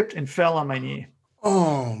guy tripped and fell on my knee.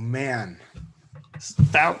 Oh man.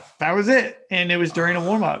 That was it. And it was during a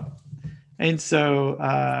warm up. And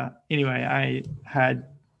so anyway, I had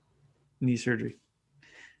knee surgery.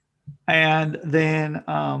 And then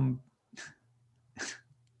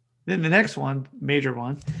the next one, major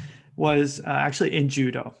one, was actually in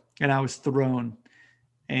judo. And I was thrown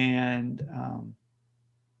and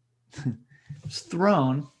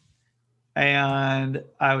and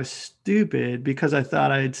I was stupid because I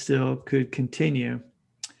thought I still could continue.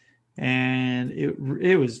 And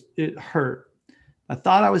it hurt. I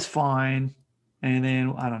thought I was fine. And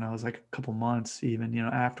then, I don't know, it was like a couple months even,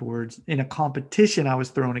 afterwards in a competition, I was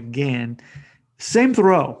thrown again, same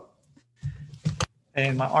throw.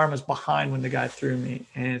 And my arm was behind when the guy threw me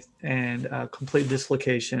and complete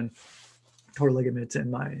dislocation, tore ligaments in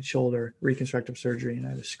my shoulder, reconstructive surgery. And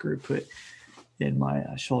I had a screw put in my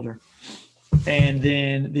shoulder. And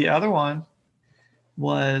then the other one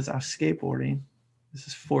was I was skateboarding. This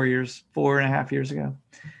is 4.5 years ago.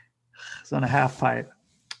 I was on a half pipe,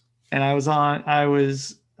 and I was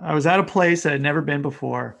at a place that I'd never been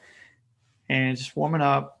before, and just warming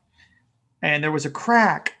up. And there was a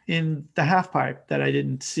crack in the half pipe that I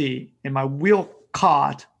didn't see, and my wheel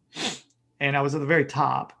caught, and I was at the very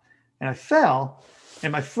top, and I fell,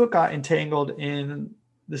 and my foot got entangled in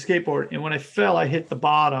the skateboard. And when I fell, I hit the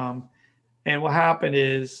bottom. And what happened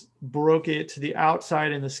is broke it to the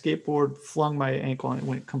outside, and the skateboard flung my ankle and it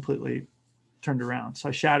went completely turned around. So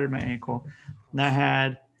I shattered my ankle, and I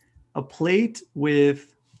had a plate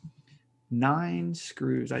with 9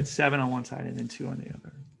 screws. I had 7 on one side and then 2 on the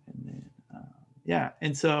other. And then,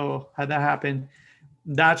 And so had that happen,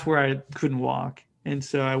 that's where I couldn't walk. And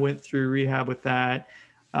so I went through rehab with that.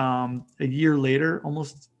 A year later,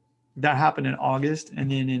 almost, that happened in August. And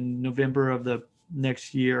then in November of the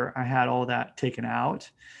next year, I had all that taken out,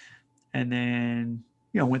 and then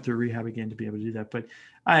went through rehab again to be able to do that. But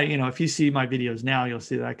I, if you see my videos now, you'll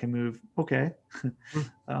see that I can move okay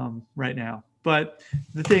right now. But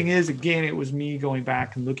the thing is, again, it was me going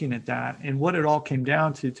back and looking at that, and what it all came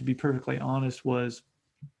down to be perfectly honest, was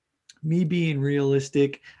me being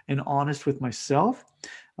realistic and honest with myself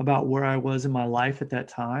about where I was in my life at that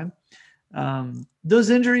time. Those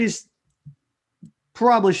injuries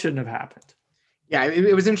probably shouldn't have happened. Yeah,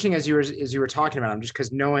 it was interesting as you were talking about them, just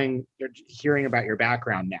because hearing about your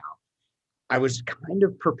background now, I was kind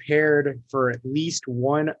of prepared for at least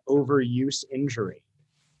one overuse injury,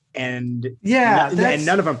 and and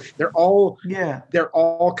none of them. They're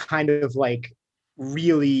all kind of like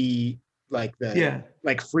really like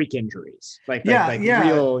like freak injuries, like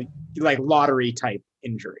real like lottery type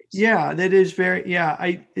injuries. Yeah, that is very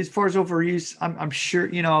as far as overuse, I'm sure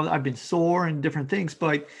I've been sore and different things,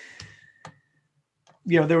 but.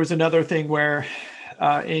 There was another thing where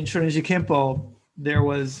in Shorinji Kempo, there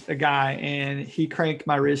was a guy and he cranked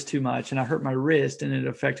my wrist too much and I hurt my wrist and it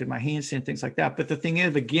affected my handstand and things like that. But the thing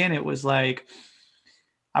is, again, it was like,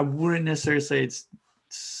 I wouldn't necessarily say it's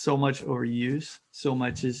so much overuse, so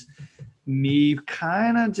much as me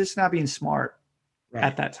kind of just not being smart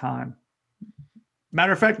at that time.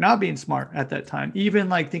 Matter of fact, not being smart at that time, even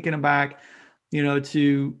like thinking back,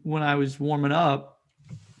 to when I was warming up.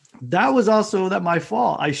 That was also my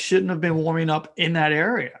fault. I shouldn't have been warming up in that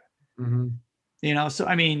area. Mm-hmm. So,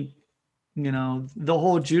 I mean, the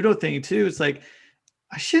whole judo thing too, it's like,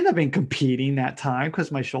 I shouldn't have been competing that time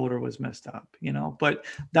because my shoulder was messed up, but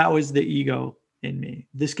that was the ego in me.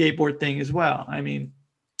 The skateboard thing as well. I mean,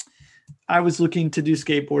 I was looking to do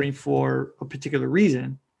skateboarding for a particular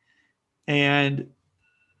reason and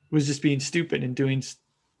was just being stupid and doing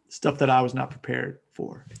stuff that I was not prepared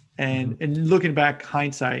for. And looking back,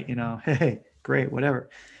 hindsight, hey, great, whatever,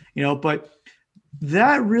 but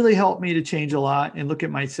that really helped me to change a lot and look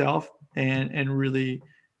at myself and really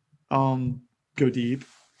go deep.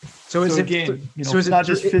 So is again, it's not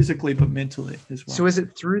just physically, but mentally as well. So is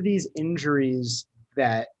it through these injuries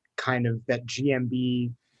that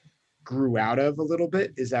GMB grew out of a little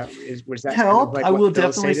bit? Was that helped? Kind of I will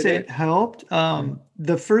definitely say it helped.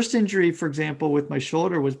 The first injury, for example, with my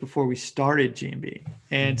shoulder was before we started GMB.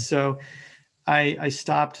 And so I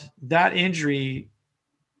stopped. That injury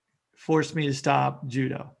forced me to stop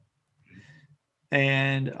judo.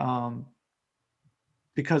 And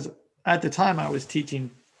because at the time I was teaching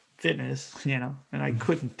fitness, and I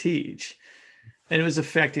couldn't teach, and it was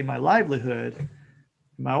affecting my livelihood.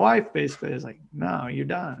 My wife basically was like, "No, you're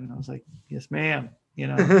done." I was like, "Yes, ma'am."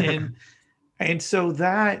 And so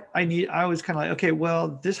that I was kind of like, okay,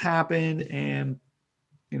 well, this happened, and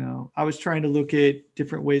I was trying to look at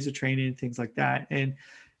different ways of training and things like that, and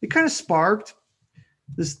it kind of sparked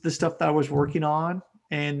the stuff that I was working on.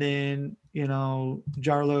 And then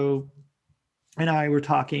Jarlo and I were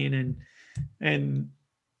talking, and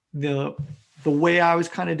the way I was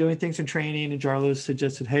kind of doing things in training, and Jarlo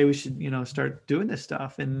suggested, hey, we should, start doing this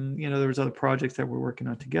stuff. And, there was other projects that we're working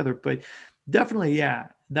on together, but definitely, yeah,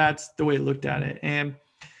 that's the way I looked at it. And,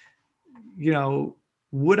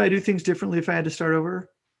 would I do things differently if I had to start over?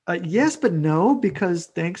 Yes, but no, because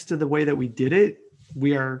thanks to the way that we did it,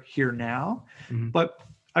 we are here now. Mm-hmm. But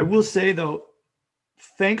I will say though,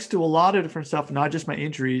 thanks to a lot of different stuff, not just my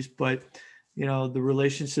injuries, but, the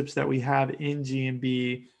relationships that we have in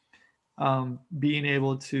GMB, being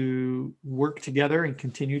able to work together and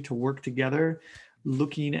continue to work together,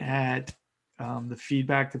 looking at the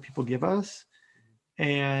feedback that people give us,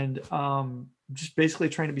 and just basically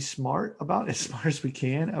trying to be smart as we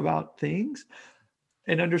can about things,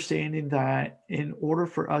 and understanding that in order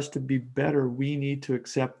for us to be better, we need to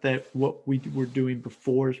accept that what we were doing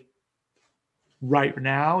before right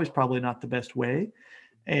now is probably not the best way,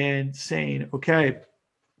 and saying, okay,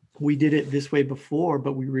 we did it this way before,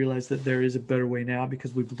 but we realize that there is a better way now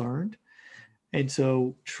because we've learned. And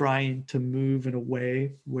so trying to move in a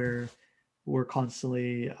way where we're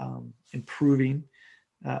constantly improving,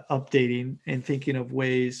 updating, and thinking of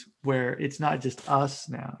ways where it's not just us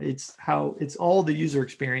now, it's all the user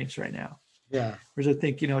experience right now. Yeah. Whereas I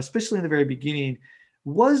think, especially in the very beginning,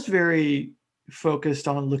 was very focused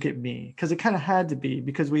on look at me, because it kind of had to be,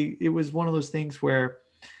 because it was one of those things where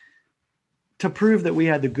to prove that we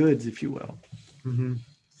had the goods, if you will. Mm-hmm.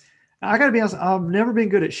 I got to be honest, I've never been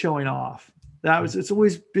good at showing off. It's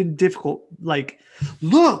always been difficult. Like,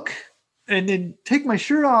 look, and then take my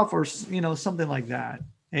shirt off, or something like that.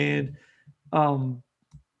 And I've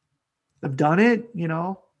done it,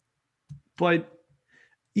 but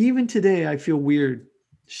even today I feel weird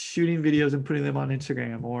shooting videos and putting them on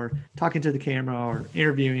Instagram, or talking to the camera, or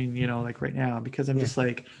interviewing, like right now, because I'm just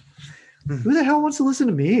like, who the hell wants to listen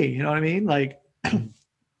to me? You know what I mean? Like,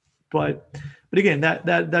 but again,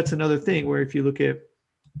 that's another thing where if you look at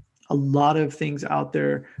a lot of things out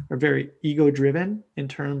there are very ego driven in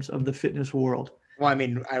terms of the fitness world. Well, I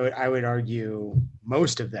mean, I would argue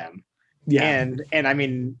most of them. Yeah. And I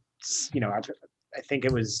mean, I think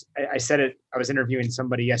it was, I said it, I was interviewing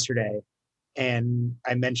somebody yesterday, and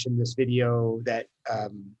I mentioned this video that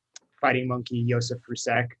Fighting Monkey Josef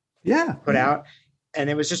Rusek put out. And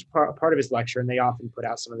it was just part of his lecture, and they often put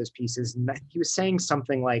out some of his pieces. And he was saying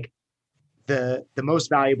something like the most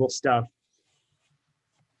valuable stuff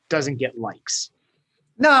doesn't get likes.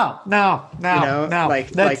 No.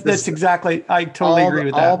 That's exactly. I totally agree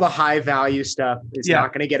with that. All the high value stuff is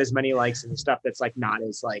not going to get as many likes, and the stuff that's like not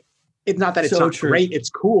as like, it's not that it's so not true. Great. It's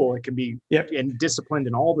cool. It can be and disciplined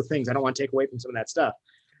and all the things. I don't want to take away from some of that stuff.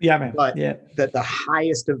 Yeah, man. But that the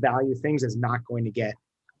highest of value things is not going to get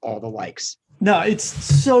all the likes. No, it's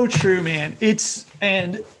so true, man.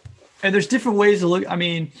 And there's different ways to look. I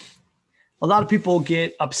mean, a lot of people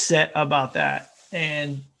get upset about that.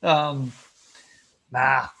 And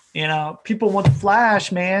people want the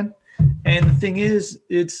flash, man. And the thing is,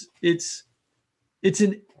 it's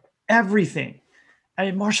in everything. I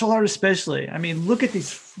mean, martial art especially. I mean, look at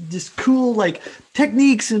this cool like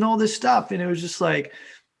techniques and all this stuff. And it was just like,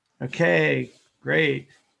 okay, great.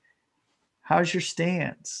 How's your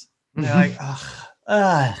stance? And they're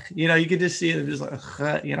like, you could just see them just like,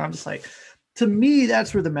 I'm just like, to me,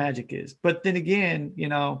 that's where the magic is. But then again,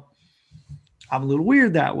 I'm a little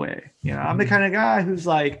weird that way. I'm the kind of guy who's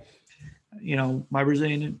like, my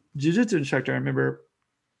Brazilian jiu-jitsu instructor, I remember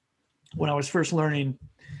when I was first learning,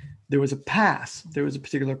 there was a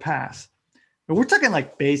particular pass. But we're talking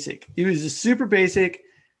like basic. It was just super basic.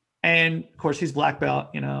 And of course, he's black belt,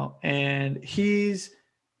 and he's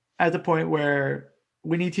at the point where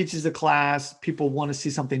when he teaches a class, people want to see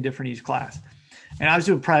something different each class. And I was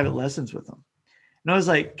doing private lessons with him. And I was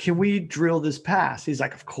like, can we drill this pass? He's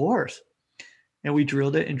like, of course. And we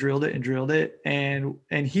drilled it and drilled it and drilled it. And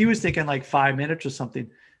he was thinking like 5 minutes or something.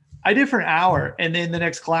 I did for an hour. And then the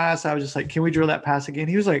next class, I was just like, can we drill that pass again?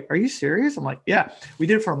 He was like, are you serious? I'm like, yeah, we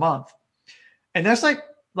did it for a month. And that's like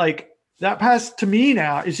that pass to me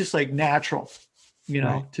now is just like natural,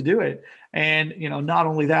 Right. to do it. And, not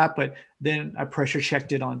only that, but then I pressure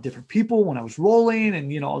checked it on different people when I was rolling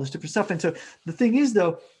and, all this different stuff. And so the thing is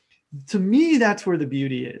though, to me, that's where the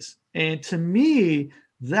beauty is. And to me,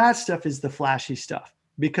 that stuff is the flashy stuff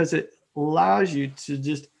because it allows you to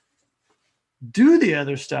just do the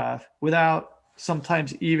other stuff without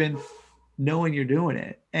sometimes even knowing you're doing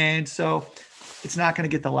it. And so it's not going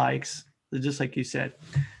to get the likes, just like you said.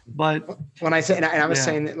 But when I say, and I was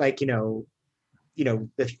saying that, like,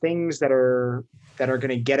 the things that are going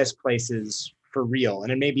to get us places for real,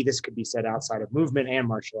 and then maybe this could be said outside of movement and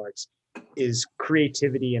martial arts, is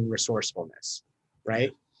creativity and resourcefulness,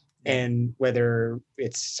 right? And whether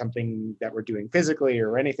it's something that we're doing physically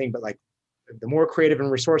or anything, but like the more creative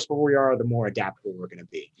and resourceful we are, the more adaptable we're going to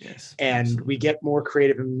be. Yes, and absolutely. We get more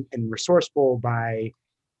creative and resourceful by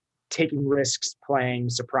taking risks, playing,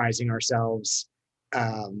 surprising ourselves,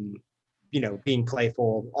 being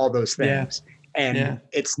playful, all those things. And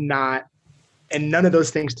it's not, and none of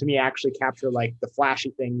those things to me actually capture like the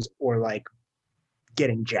flashy things or like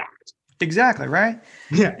getting jacked. Exactly. Right.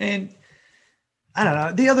 Yeah. And I don't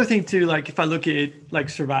know. The other thing too, like if I look at like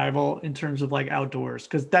survival in terms of like outdoors,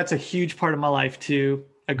 because that's a huge part of my life too.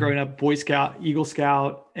 Growing up Boy Scout, Eagle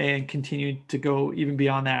Scout, and continued to go even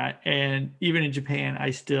beyond that. And even in Japan,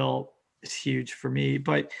 it's huge for me.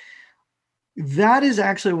 But that is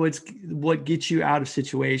actually what gets you out of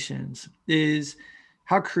situations is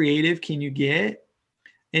how creative can you get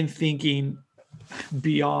in thinking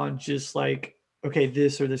beyond just like, okay,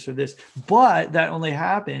 this or this or this. But that only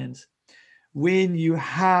happens when you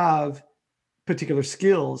have particular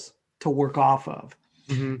skills to work off of.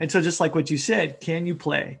 Mm-hmm. And so just like what you said, can you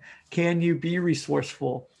play? Can you be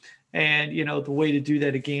resourceful? And, the way to do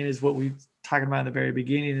that again is what we talking about in the very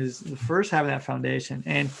beginning is the first having that foundation.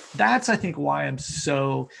 And that's, I think, why I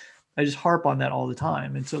just harp on that all the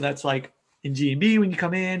time. And so that's like in G&B, when you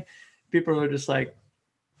come in, people are just like,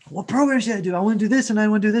 what program should I do? I want to do this and I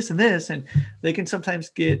want to do this and this. And they can sometimes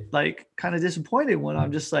get like kind of disappointed when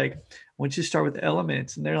I'm just like, once you start with the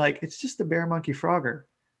elements and they're like, it's just the bear monkey frogger.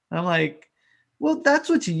 And I'm like, well, that's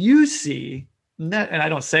what you see. And I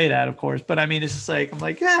don't say that, of course, but I mean, it's just like, I'm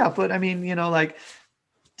like, yeah, but I mean, like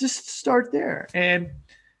just start there. And,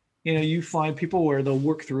 you find people where they'll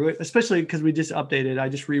work through it, especially because we just updated, I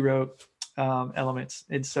just rewrote elements.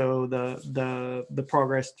 And so the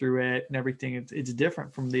progress through it and everything, it's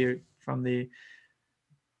different from the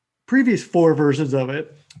previous 4 versions of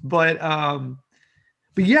it. But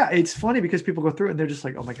yeah, it's funny because people go through it and they're just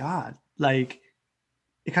like, oh my God, like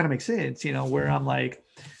it kind of makes sense, where I'm like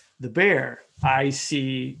the bear, I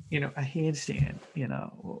see, a handstand,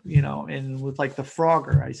 and with like the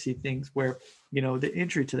frogger, I see things where, the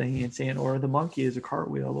entry to the handstand or the monkey is a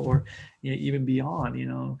cartwheel or, even beyond,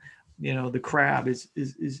 the crab is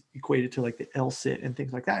equated to like the L-sit and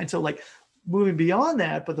things like that. And so like moving beyond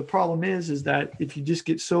that, but the problem is that if you just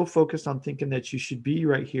get so focused on thinking that you should be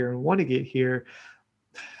right here and want to get here,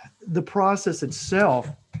 the process itself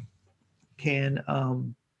can,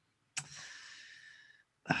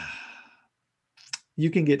 you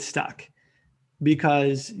can get stuck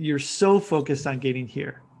because you're so focused on getting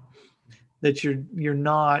here that you're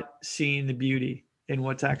not seeing the beauty in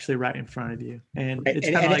what's actually right in front of you. And it's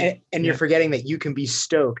kind of like, you're forgetting that you can be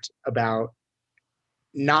stoked about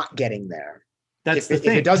not getting there. That's the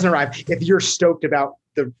thing. If it doesn't arrive, if you're stoked about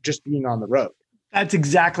just being on the road. That's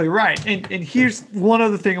exactly right. And here's one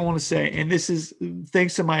other thing I want to say, and this is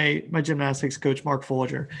thanks to my gymnastics coach, Mark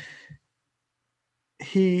Folger.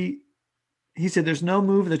 He said, there's no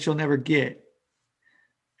move that you'll never get.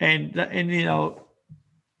 And if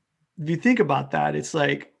you think about that, it's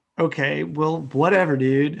like, okay, well, whatever,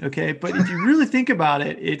 dude. Okay. But if you really think about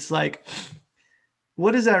it, it's like,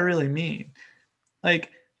 what does that really mean?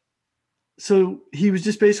 Like, so he was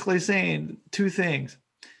just basically saying 2 things.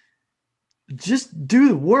 Just do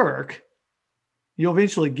the work. You'll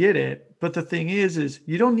eventually get it. But the thing is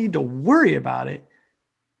you don't need to worry about it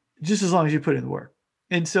just as long as you put in the work.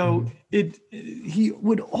 And so he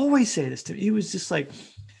would always say this to me. He was just like,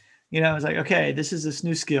 I was like, okay, this is this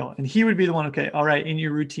new skill. And he would be the one, okay, all right, in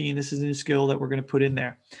your routine, this is a new skill that we're going to put in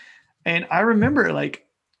there. And I remember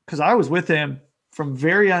because I was with him from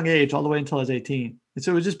very young age all the way until I was 18. And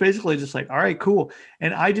so it was just basically just like, all right, cool.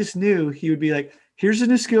 And I just knew he would be like, here's a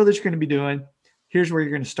new skill that you're going to be doing. Here's where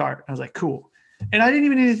you're going to start. I was like, cool. And I didn't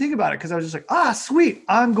even need to think about it because I was just like, sweet.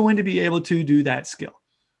 I'm going to be able to do that skill.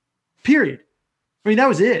 Period. I mean, that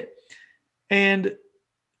was it. And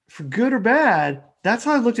for good or bad, that's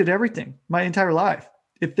how I looked at everything my entire life.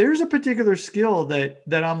 If there's a particular skill that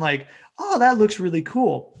I'm like, oh, that looks really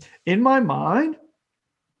cool. In my mind,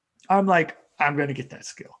 I'm like, I'm going to get that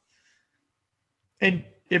skill. And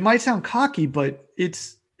it might sound cocky, but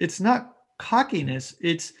it's not cockiness.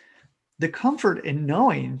 It's the comfort in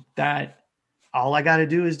knowing that all I got to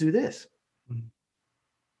do is do this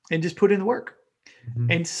and just put in the work.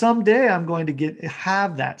 And someday I'm going to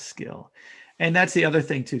have that skill. And that's the other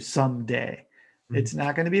thing too, someday. It's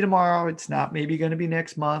not going to be tomorrow. It's not maybe going to be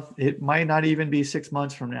next month. It might not even be 6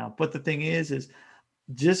 months from now. But the thing is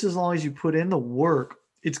just as long as you put in the work,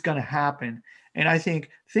 it's going to happen. And I think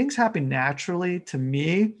things happen naturally to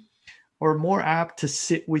me or more apt to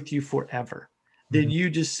sit with you forever than you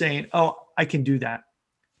just saying, oh, I can do that.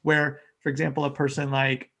 Where, for example, a person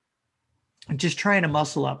like just trying to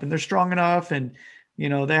muscle up and they're strong enough and,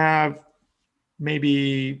 they have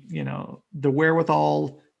maybe, the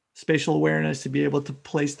wherewithal, spatial awareness to be able to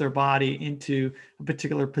place their body into a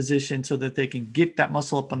particular position so that they can get that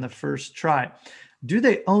muscle up on the first try. Do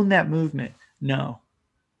they own that movement? No.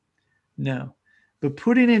 But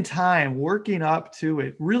putting in time, working up to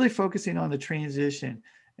it, really focusing on the transition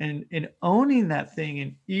and owning that thing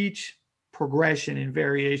in each progression and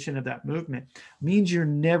variation of that movement means you're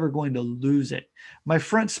never going to lose it. My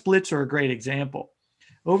front splits are a great example.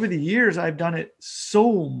 Over the years, I've done it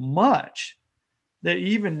so much that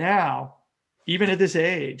even now, even at this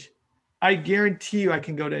age, I guarantee you I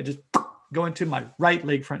can go into my right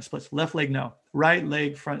leg front splits, left leg, no, right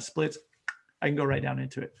leg front splits. I can go right down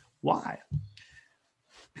into it. Why?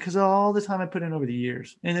 Because of all the time I put in over the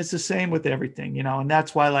years. And it's the same with everything, and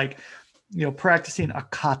that's why practicing a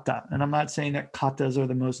kata. And I'm not saying that katas are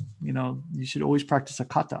the most, you should always practice a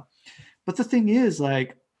kata. But the thing is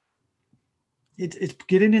it's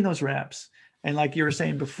getting in those reps. And like you were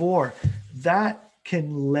saying before, that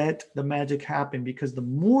can let the magic happen because the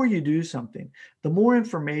more you do something, the more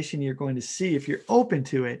information you're going to see if you're open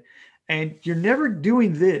to it. And you're never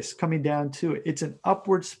doing this coming down to it. It's an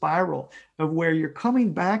upward spiral of where you're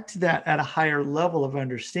coming back to that at a higher level of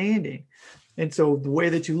understanding. And so the way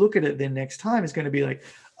that you look at it then next time is going to be like,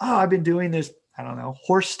 oh, I've been doing this, I don't know,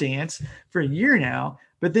 horse stance for a year now.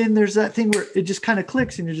 But then there's that thing where it just kind of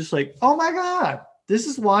clicks and you're just like, oh my God, this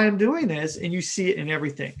is why I'm doing this. And you see it in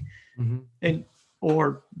everything.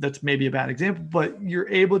 Or that's maybe a bad example, but you're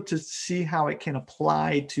able to see how it can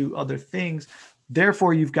apply to other things.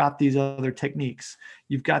 Therefore, you've got these other techniques.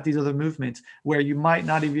 You've got these other movements where you might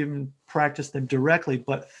not even practice them directly,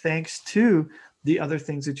 but thanks to the other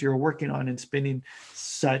things that you're working on and spending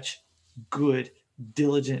such good,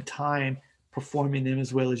 diligent time performing them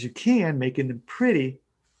as well as you can, making them pretty,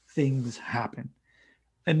 things happen.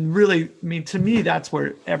 And really, I mean, to me, that's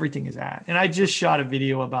where everything is at. And I just shot a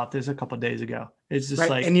video about this a couple of days ago. It's just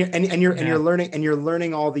right. And you're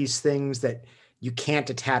learning all these things that you can't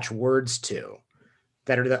attach words to,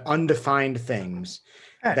 that are the undefined things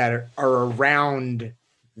that are around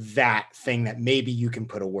that thing that maybe you can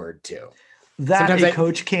put a word to. That sometimes a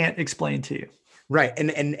coach can't explain to you. Right.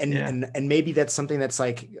 And maybe that's something that's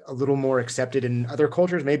like a little more accepted in other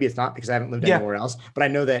cultures. Maybe it's not because I haven't lived anywhere else, but I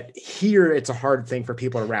know that here it's a hard thing for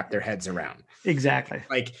people to wrap their heads around. Exactly.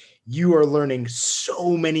 Like you are learning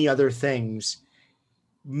so many other things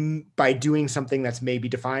by doing something that's maybe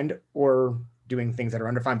defined or doing things that are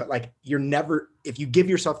undefined, but like if you give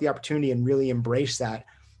yourself the opportunity and really embrace that,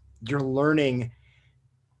 you're learning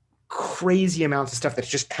crazy amounts of stuff that's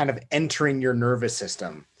just kind of entering your nervous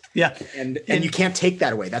system. Yeah. And you can't take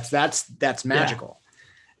that away. That's magical.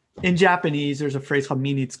 Yeah. In Japanese, there's a phrase called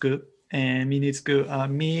minitsuku, and minitsuku,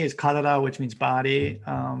 mi is karada, which means body.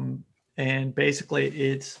 And basically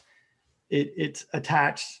it's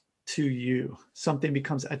attached to you. Something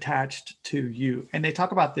becomes attached to you. And they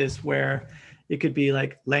talk about this where it could be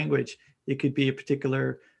like language. It could be a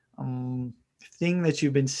particular thing that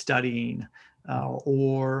you've been studying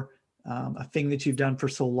or a thing that you've done for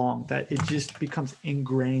so long that it just becomes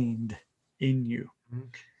ingrained in you. Mm-hmm.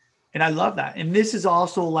 And I love that. And this is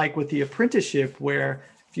also like with the apprenticeship, where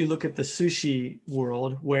if you look at the sushi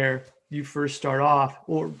world, where you first start off,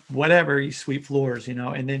 or whatever, you sweep floors,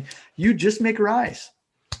 and then you just make rice.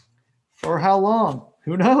 For how long?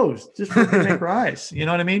 Who knows? Just make rice. You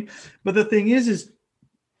know what I mean? But the thing is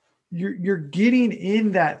you're getting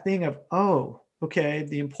in that thing of, oh, okay,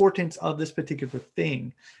 the importance of this particular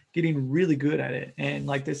thing, getting really good at it. And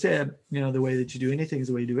like they said, the way that you do anything is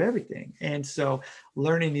the way you do everything. And so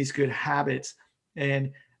learning these good habits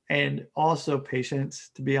and also patience,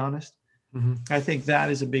 to be honest. Mm-hmm. I think that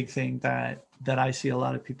is a big thing that I see a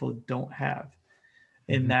lot of people don't have.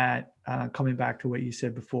 In that, coming back to what you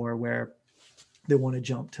said before, where they want to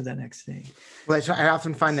jump to the next thing. Well, I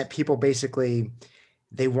often find that people basically,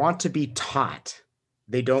 they want to be taught.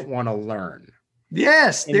 They don't want to learn.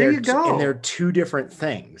 Yes, and there you go. And they're two different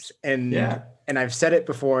things. And and I've said it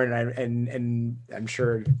before, and I'm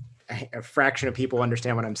sure a fraction of people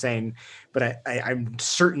understand what I'm saying, but I'm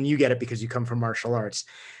certain you get it because you come from martial arts.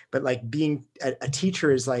 But like being a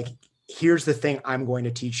teacher is like, here's the thing I'm going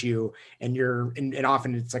to teach you. And and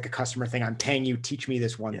often it's like a customer thing. I'm paying you, teach me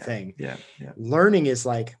this one thing. Yeah. Learning is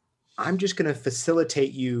like, I'm just going to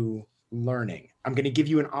facilitate you learning. I'm going to give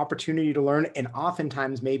you an opportunity to learn. And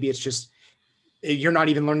oftentimes maybe it's just, you're not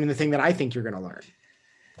even learning the thing that I think you're going to learn.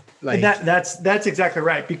 Like that's exactly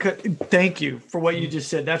right. Because thank you for what you just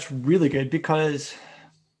said. That's really good, because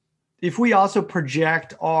if we also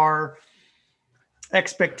project our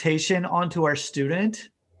expectation onto our student,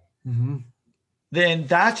 then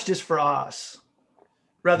that's just for us,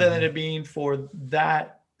 rather than it being for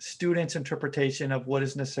that student's interpretation of what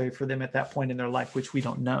is necessary for them at that point in their life, which we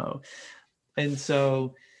don't know. And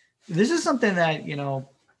so this is something that,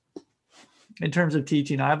 in terms of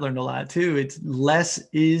teaching, I've learned a lot too. It's less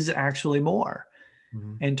is actually more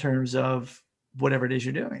in terms of whatever it is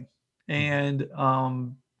you're doing. And I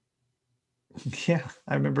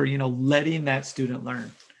remember, letting that student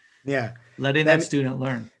learn. Yeah. Letting that student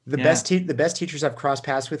learn. The best teachers I've crossed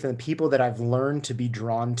paths with, and the people that I've learned to be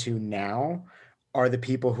drawn to now, are the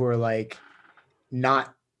people who are like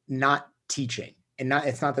not teaching. And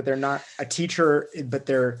it's not that they're not a teacher, but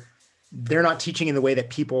they're not teaching in the way that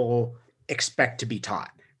people expect to be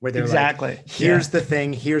taught, where they're like, here's the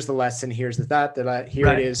thing, here's the lesson, here's that, here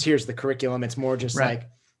it is, here's the curriculum. It's more just like,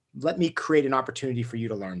 let me create an opportunity for you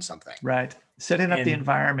to learn something. Right. Setting up the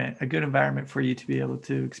environment, a good environment for you to be able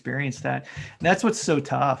to experience that. And that's what's so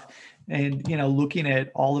tough. And, looking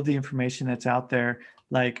at all of the information that's out there,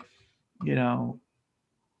 like,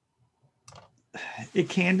 it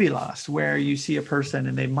can be lost, where you see a person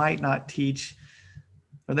and they might not teach,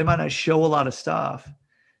 or they might not show a lot of stuff.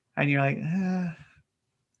 And you're like,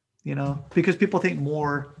 because people think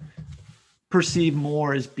perceive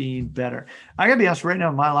more as being better. I gotta be honest, right now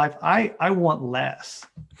in my life, I want less.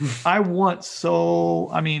 I want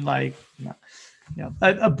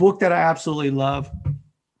a book that I absolutely love.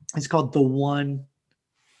 It's called The One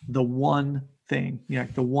Thing,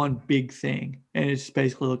 the one big thing. And it's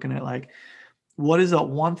basically looking at like, what is that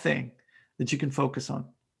one thing that you can focus on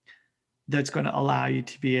that's going to allow you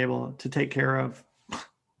to be able to take care of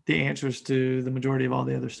the answers to the majority of all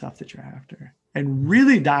the other stuff that you're after, and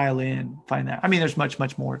really dial in, find that. I mean, there's much,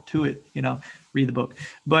 much more to it, read the book,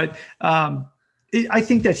 but I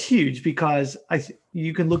think that's huge, because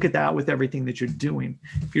you can look at that with everything that you're doing.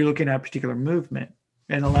 If you're looking at a particular movement,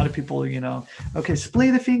 and a lot of people, okay, splay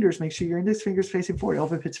the fingers, make sure your index finger's facing forward,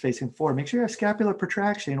 elbow pit's facing forward, make sure you have scapular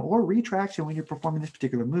protraction or retraction when you're performing this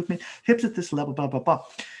particular movement, hips at this level, blah, blah, blah,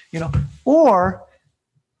 or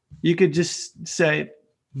you could just say,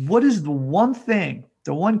 what is the one thing,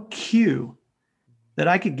 the one cue that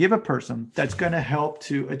I could give a person that's going to help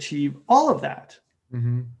to achieve all of that?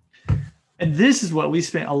 And this is what we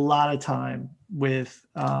spent a lot of time with,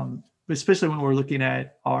 especially when we're looking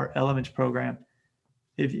at our Elements program.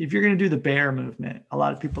 If you're going to do the bear movement, a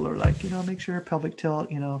lot of people are like, make sure pelvic tilt,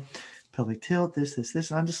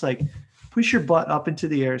 this. And I'm just like, push your butt up into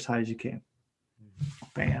the air as high as you can.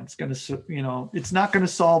 Bam. It's going to, it's not going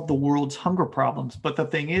to solve the world's hunger problems. But the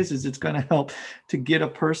thing is it's going to help to get a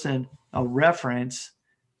person a reference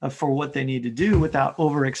for what they need to do without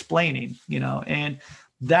over explaining, and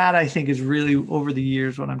that, I think, is really, over the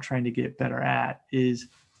years, what I'm trying to get better at is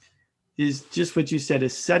just what you said,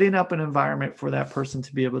 is setting up an environment for that person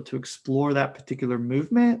to be able to explore that particular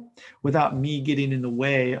movement without me getting in the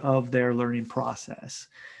way of their learning process.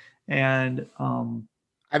 And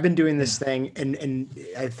I've been doing this thing, and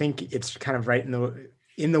I think it's kind of right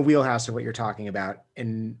in the wheelhouse of what you're talking about.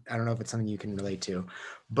 And I don't know if it's something you can relate to,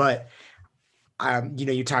 but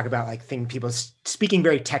you talk about like people speaking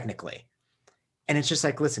very technically. And it's just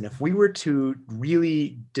like, listen, if we were to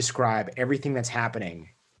really describe everything that's happening,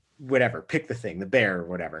 whatever, pick the thing, the bear or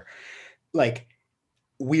whatever, like,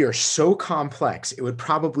 we are so complex, it would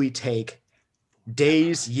probably take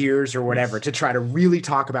days, years, or whatever to try to really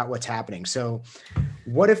talk about what's happening. So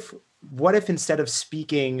what if instead of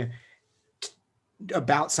speaking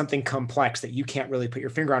about something complex that you can't really put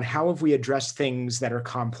your finger on, how have we addressed things that are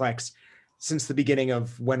complex since the beginning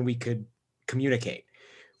of when we could communicate?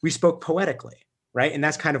 We spoke poetically, right? And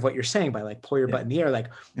that's kind of what you're saying by like pull your butt in the air, like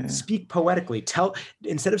speak poetically.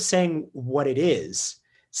 Instead of saying what it is,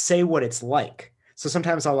 say what it's like. So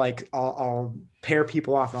sometimes I'll pair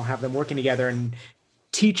people off and I'll have them working together and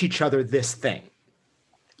teach each other this thing.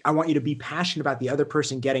 I want you to be passionate about the other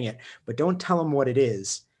person getting it, but don't tell them what it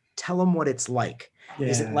is. Tell them what it's like. Yeah.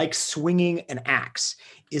 Is it like swinging an axe?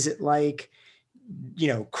 Is it like,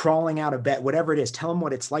 crawling out of bed? Whatever it is, tell them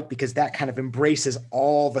what it's like, because that kind of embraces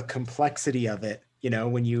all the complexity of it.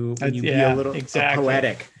 When you be a little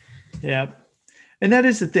poetic. Yeah. And that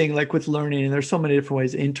is the thing, like with learning, and there's so many different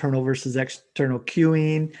ways, internal versus external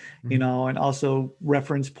cueing, and also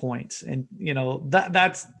reference points. And,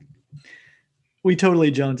 that's, we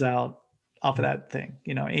totally Jones out off of that thing.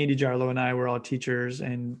 Andy Jarlow and I were all teachers,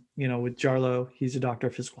 and, with Jarlow, he's a doctor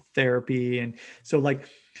of physical therapy. And so like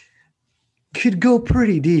could go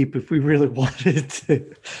pretty deep if we really wanted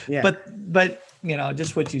to, but,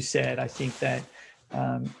 just what you said, I think that,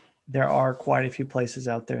 there are quite a few places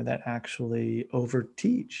out there that actually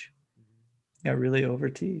overteach. Yeah, really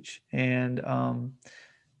overteach. And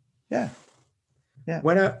yeah.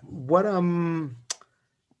 What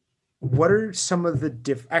are some of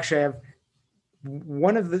the actually I have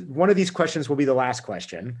one of these questions will be the last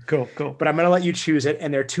question. Cool. But I'm going to let you choose it,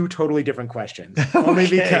 and they're two totally different questions. Only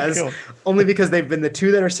because they've been the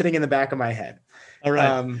two that are sitting in the back of my head. All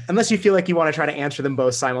right. Unless you feel like you want to try to answer them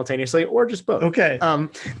both simultaneously, or just both. Okay.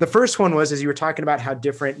 The first one was, as you were talking about how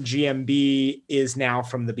different GMB is now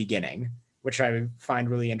from the beginning, which I find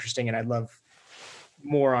really interesting, and I'd love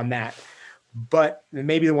more on that. But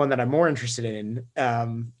maybe the one that I'm more interested in,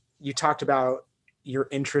 you talked about your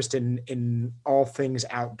interest in all things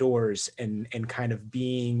outdoors and kind of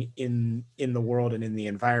being in the world and in the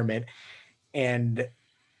environment. And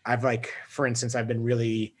I've for instance, I've been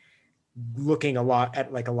really looking a lot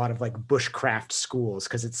at a lot of bushcraft schools,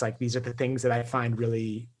 because it's these are the things that I find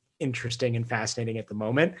really interesting and fascinating at the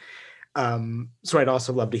moment. So I'd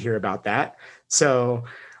also love to hear about that. So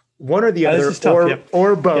one or the other,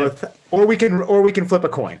 or both, or we can flip a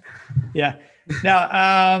coin. Yeah.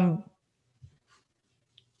 Now,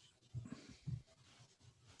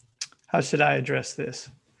 how should I address this?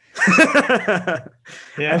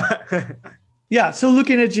 Yeah. So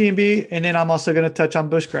looking at GMB, and then I'm also going to touch on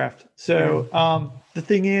bushcraft. So the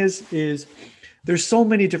thing is there's so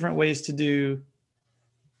many different ways to do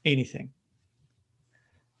anything.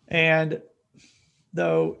 And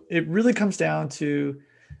though it really comes down to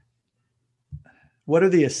what are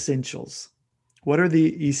the essentials? What are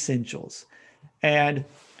the essentials? And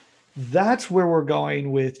that's where we're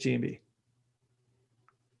going with GMB.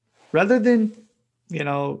 Rather than,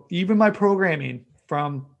 even my programming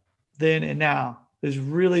from then and now is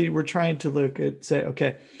really, we're trying to say,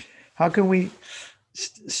 okay, how can we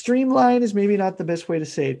streamline is maybe not the best way to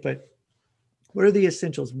say it, but what are the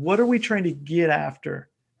essentials? What are we trying to get after?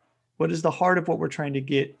 What is the heart of what we're trying to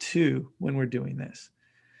get to when we're doing this?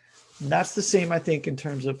 And that's the same, I think, in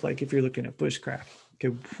terms of if you're looking at bushcraft.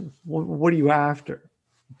 Okay, what are you after?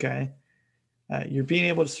 Okay, you're being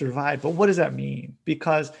able to survive, but what does that mean?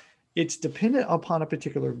 Because it's dependent upon a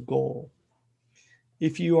particular goal.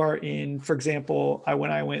 If you are in, for example, I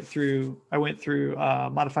went through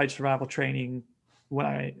modified survival training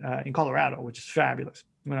in Colorado, which is fabulous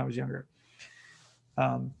when I was younger.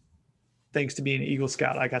 Thanks to being an Eagle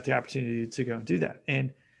Scout, I got the opportunity to go and do that.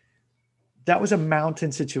 And that was a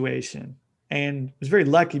mountain situation. And I was very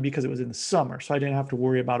lucky because it was in the summer, so I didn't have to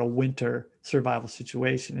worry about a winter survival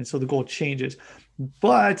situation. And so the goal changes,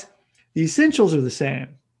 but the essentials are the same.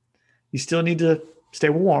 You still need to stay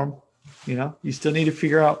warm. You still need to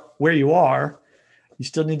figure out where you are. You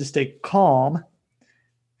still need to stay calm.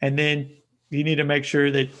 And then you need to make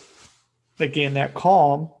sure that, again, that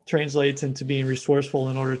calm translates into being resourceful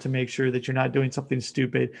in order to make sure that you're not doing something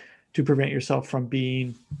stupid to prevent yourself from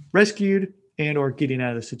being rescued and or getting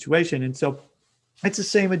out of the situation. And so it's the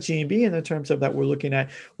same with GMB in the terms of that we're looking at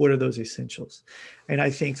what are those essentials. And I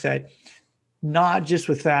think that not just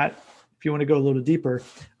with that, if you want to go a little deeper,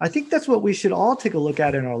 I think that's what we should all take a look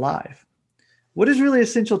at in our life. What is really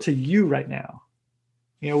essential to you right now?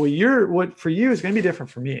 What for you is going to be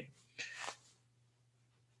different for me.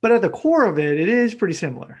 But at the core of it, it is pretty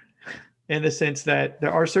similar in the sense that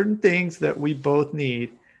there are certain things that we both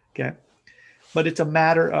need. Okay. But it's a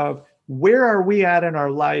matter of where are we at in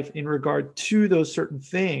our life in regard to those certain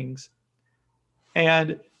things?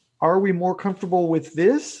 And are we more comfortable with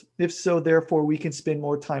this? If so, therefore, we can spend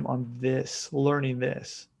more time on this, learning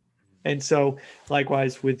this. And so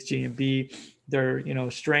likewise with GMB, they're, you know,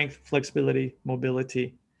 strength, flexibility,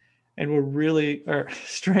 mobility. And we're really, or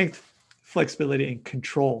strength, flexibility, and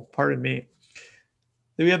control, pardon me.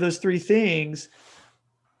 Then we have those three things.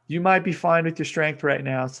 You might be fine with your strength right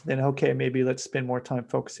now. So then, okay, maybe let's spend more time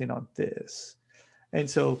focusing on this. And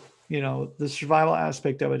so, you know, the survival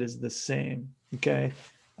aspect of it is the same. Okay.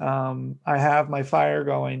 I have my fire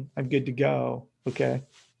going. I'm good to go. Okay.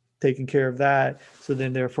 Taking care of that. So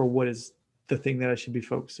then therefore, what is the thing that I should be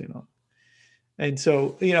focusing on? And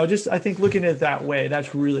so, you know, just, I think looking at it that way,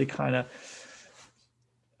 that's really kind of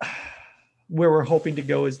where we're hoping to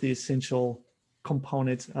go, is the essential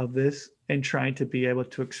components of this, and trying to be able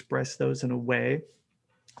to express those in a way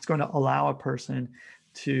that's going to allow a person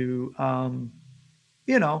to,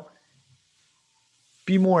 you know,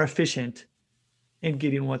 be more efficient in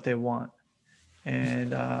getting what they want.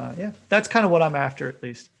 And yeah, that's kind of what I'm after, at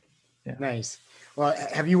least. Yeah. Nice. Well,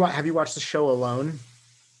 have you watched the show Alone?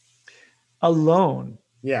 Alone?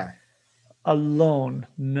 Yeah. Alone?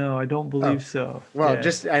 No, I don't believe so. Well, yeah.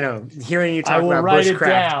 just, I know, hearing you I talk will about write it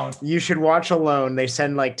bushcraft, down. you should watch Alone. They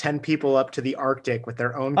send like 10 people up to the Arctic with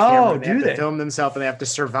their own camera. They have to film themselves, and they have to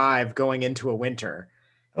survive going into a winter.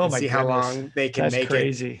 Oh my see goodness. How long they can That's make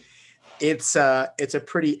crazy. It's a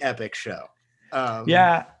pretty epic show.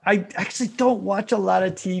 Yeah, I actually don't watch a lot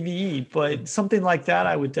of TV, but something like that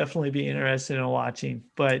I would definitely be interested in watching.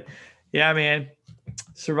 But yeah, man,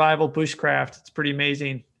 survival bushcraft, it's pretty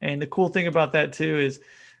amazing. And the cool thing about that too is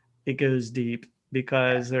it goes deep,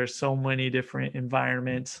 because there's so many different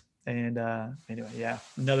environments. And anyway, yeah,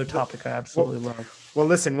 another topic I absolutely love. Well,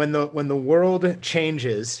 listen, when the world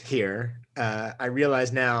changes here, I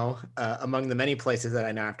realize now, among the many places that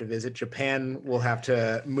I now have to visit, Japan will have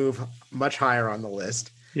to move much higher on the list.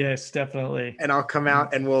 Yes, definitely. And I'll come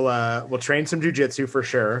out and we'll train some jujitsu for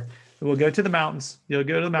sure. We'll go to the mountains. You'll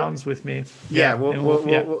go to the mountains with me. Yeah,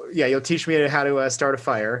 you'll teach me how to start a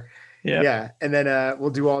fire. Yeah, and then we'll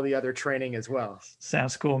do all the other training as well.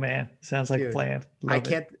 Sounds cool, man. Sounds like a plan. I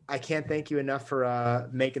can't thank you enough for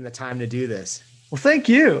making the time to do this. Well, thank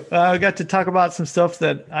you. I got to talk about some stuff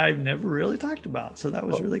that I've never really talked about, so that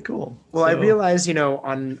was really cool. Well, I realize, you know,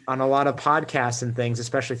 on a lot of podcasts and things,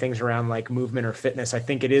 especially things around like movement or fitness, I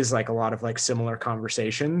think it is like a lot of like similar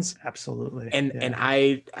conversations. Absolutely. And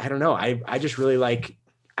I don't know. I just really like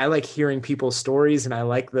hearing people's stories, and I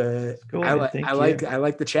like the I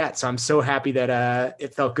like the chat. So I'm so happy that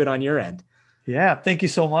it felt good on your end. Yeah, thank you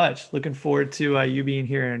so much. Looking forward to you being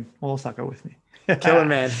here in Osaka with me. Killer,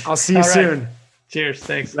 man. I'll see you soon. Cheers.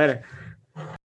 Thanks. Later.